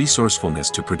creativity and resourcefulness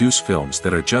to produce films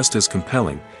that are just as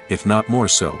compelling, if not more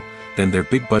so, than their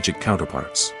big-budget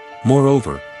counterparts.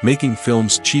 Moreover, making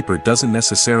films cheaper doesn't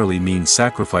necessarily mean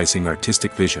sacrificing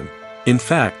artistic vision. In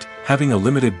fact, having a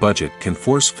limited budget can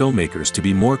force filmmakers to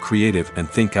be more creative and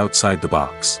think outside the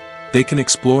box. They can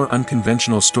explore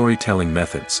unconventional storytelling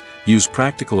methods, use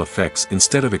practical effects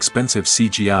instead of expensive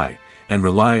CGI, and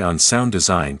rely on sound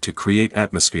design to create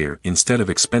atmosphere instead of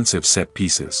expensive set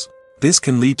pieces. This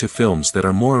can lead to films that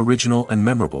are more original and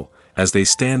memorable, as they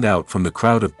stand out from the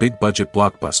crowd of big-budget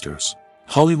blockbusters.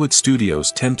 Hollywood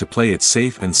studios tend to play it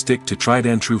safe and stick to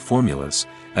tried-and-true formulas,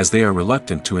 as they are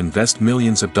reluctant to invest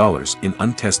millions of dollars in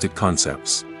untested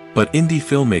concepts. But indie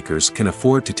filmmakers can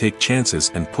afford to take chances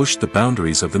and push the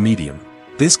boundaries of the medium.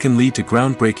 This can lead to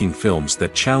groundbreaking films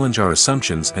that challenge our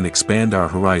assumptions and expand our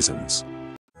horizons.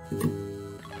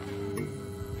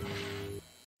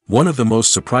 One of the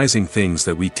most surprising things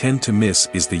that we tend to miss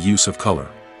is the use of color.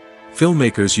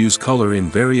 Filmmakers use color in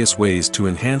various ways to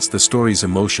enhance the story's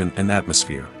emotion and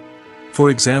atmosphere. For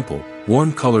example,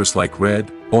 warm colors like red,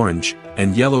 orange,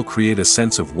 and yellow create a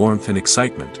sense of warmth and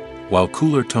excitement, while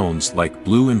cooler tones like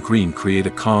blue and green create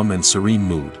a calm and serene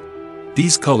mood.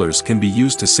 These colors can be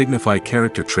used to signify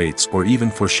character traits or even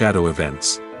foreshadow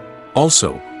events.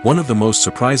 Also, one of the most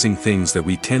surprising things that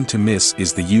we tend to miss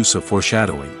is the use of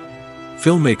foreshadowing.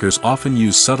 Filmmakers often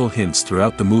use subtle hints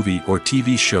throughout the movie or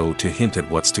TV show to hint at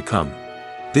what's to come.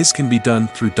 This can be done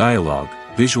through dialogue,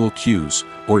 visual cues,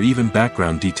 or even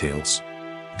background details.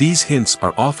 These hints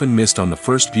are often missed on the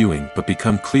first viewing but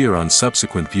become clear on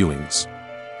subsequent viewings.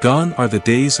 Gone are the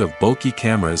days of bulky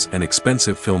cameras and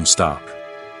expensive film stock.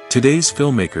 Today's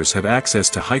filmmakers have access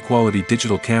to high-quality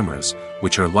digital cameras,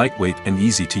 which are lightweight and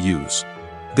easy to use.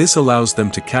 This allows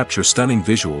them to capture stunning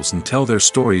visuals and tell their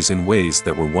stories in ways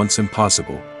that were once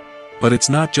impossible. But it's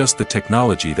not just the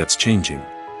technology that's changing.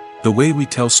 The way we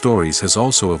tell stories has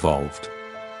also evolved.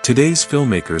 Today's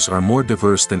filmmakers are more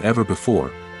diverse than ever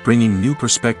before, bringing new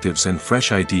perspectives and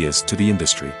fresh ideas to the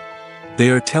industry. They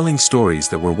are telling stories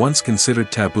that were once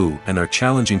considered taboo and are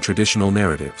challenging traditional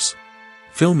narratives.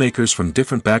 Filmmakers from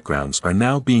different backgrounds are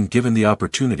now being given the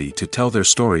opportunity to tell their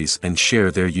stories and share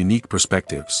their unique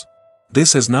perspectives.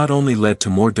 This has not only led to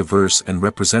more diverse and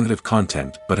representative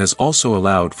content but has also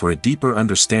allowed for a deeper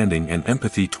understanding and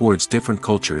empathy towards different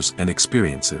cultures and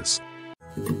experiences.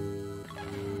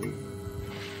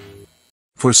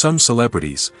 For some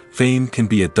celebrities, fame can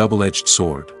be a double-edged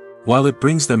sword. While it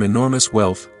brings them enormous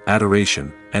wealth,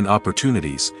 adoration, and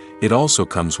opportunities, it also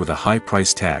comes with a high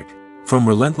price tag. From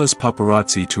relentless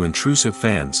paparazzi to intrusive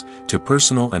fans, to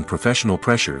personal and professional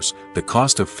pressures, the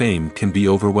cost of fame can be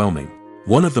overwhelming.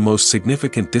 One of the most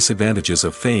significant disadvantages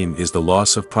of fame is the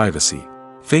loss of privacy.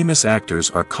 Famous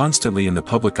actors are constantly in the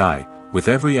public eye, with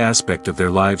every aspect of their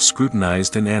lives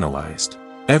scrutinized and analyzed.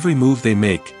 Every move they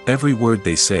make, every word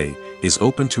they say, is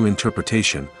open to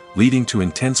interpretation, leading to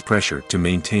intense pressure to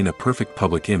maintain a perfect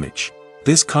public image.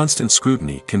 This constant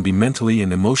scrutiny can be mentally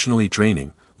and emotionally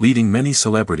draining, leading many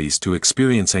celebrities to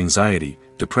experience anxiety,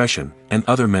 depression, and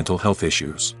other mental health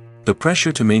issues. The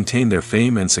pressure to maintain their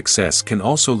fame and success can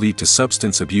also lead to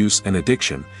substance abuse and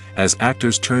addiction, as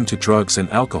actors turn to drugs and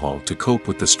alcohol to cope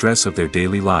with the stress of their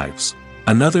daily lives.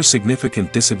 Another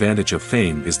significant disadvantage of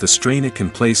fame is the strain it can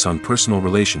place on personal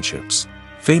relationships.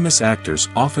 Famous actors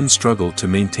often struggle to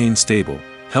maintain stable,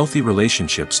 healthy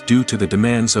relationships due to the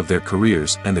demands of their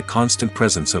careers and the constant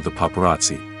presence of the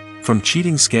paparazzi. From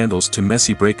cheating scandals to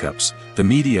messy breakups, the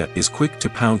media is quick to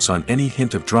pounce on any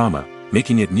hint of drama,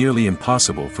 making it nearly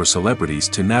impossible for celebrities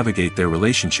to navigate their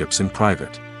relationships in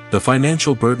private. The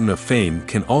financial burden of fame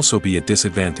can also be a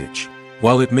disadvantage.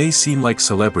 While it may seem like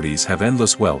celebrities have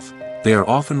endless wealth, they are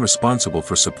often responsible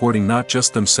for supporting not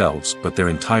just themselves but their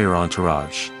entire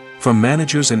entourage. From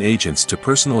managers and agents to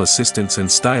personal assistants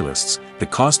and stylists, the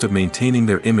cost of maintaining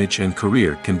their image and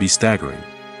career can be staggering.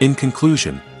 In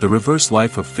conclusion, the reverse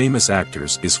life of famous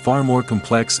actors is far more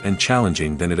complex and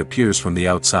challenging than it appears from the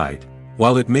outside.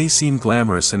 While it may seem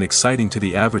glamorous and exciting to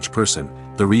the average person,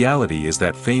 the reality is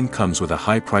that fame comes with a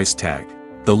high price tag.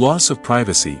 The loss of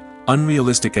privacy,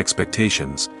 unrealistic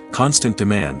expectations, constant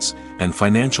demands, and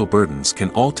financial burdens can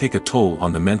all take a toll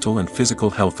on the mental and physical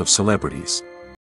health of celebrities.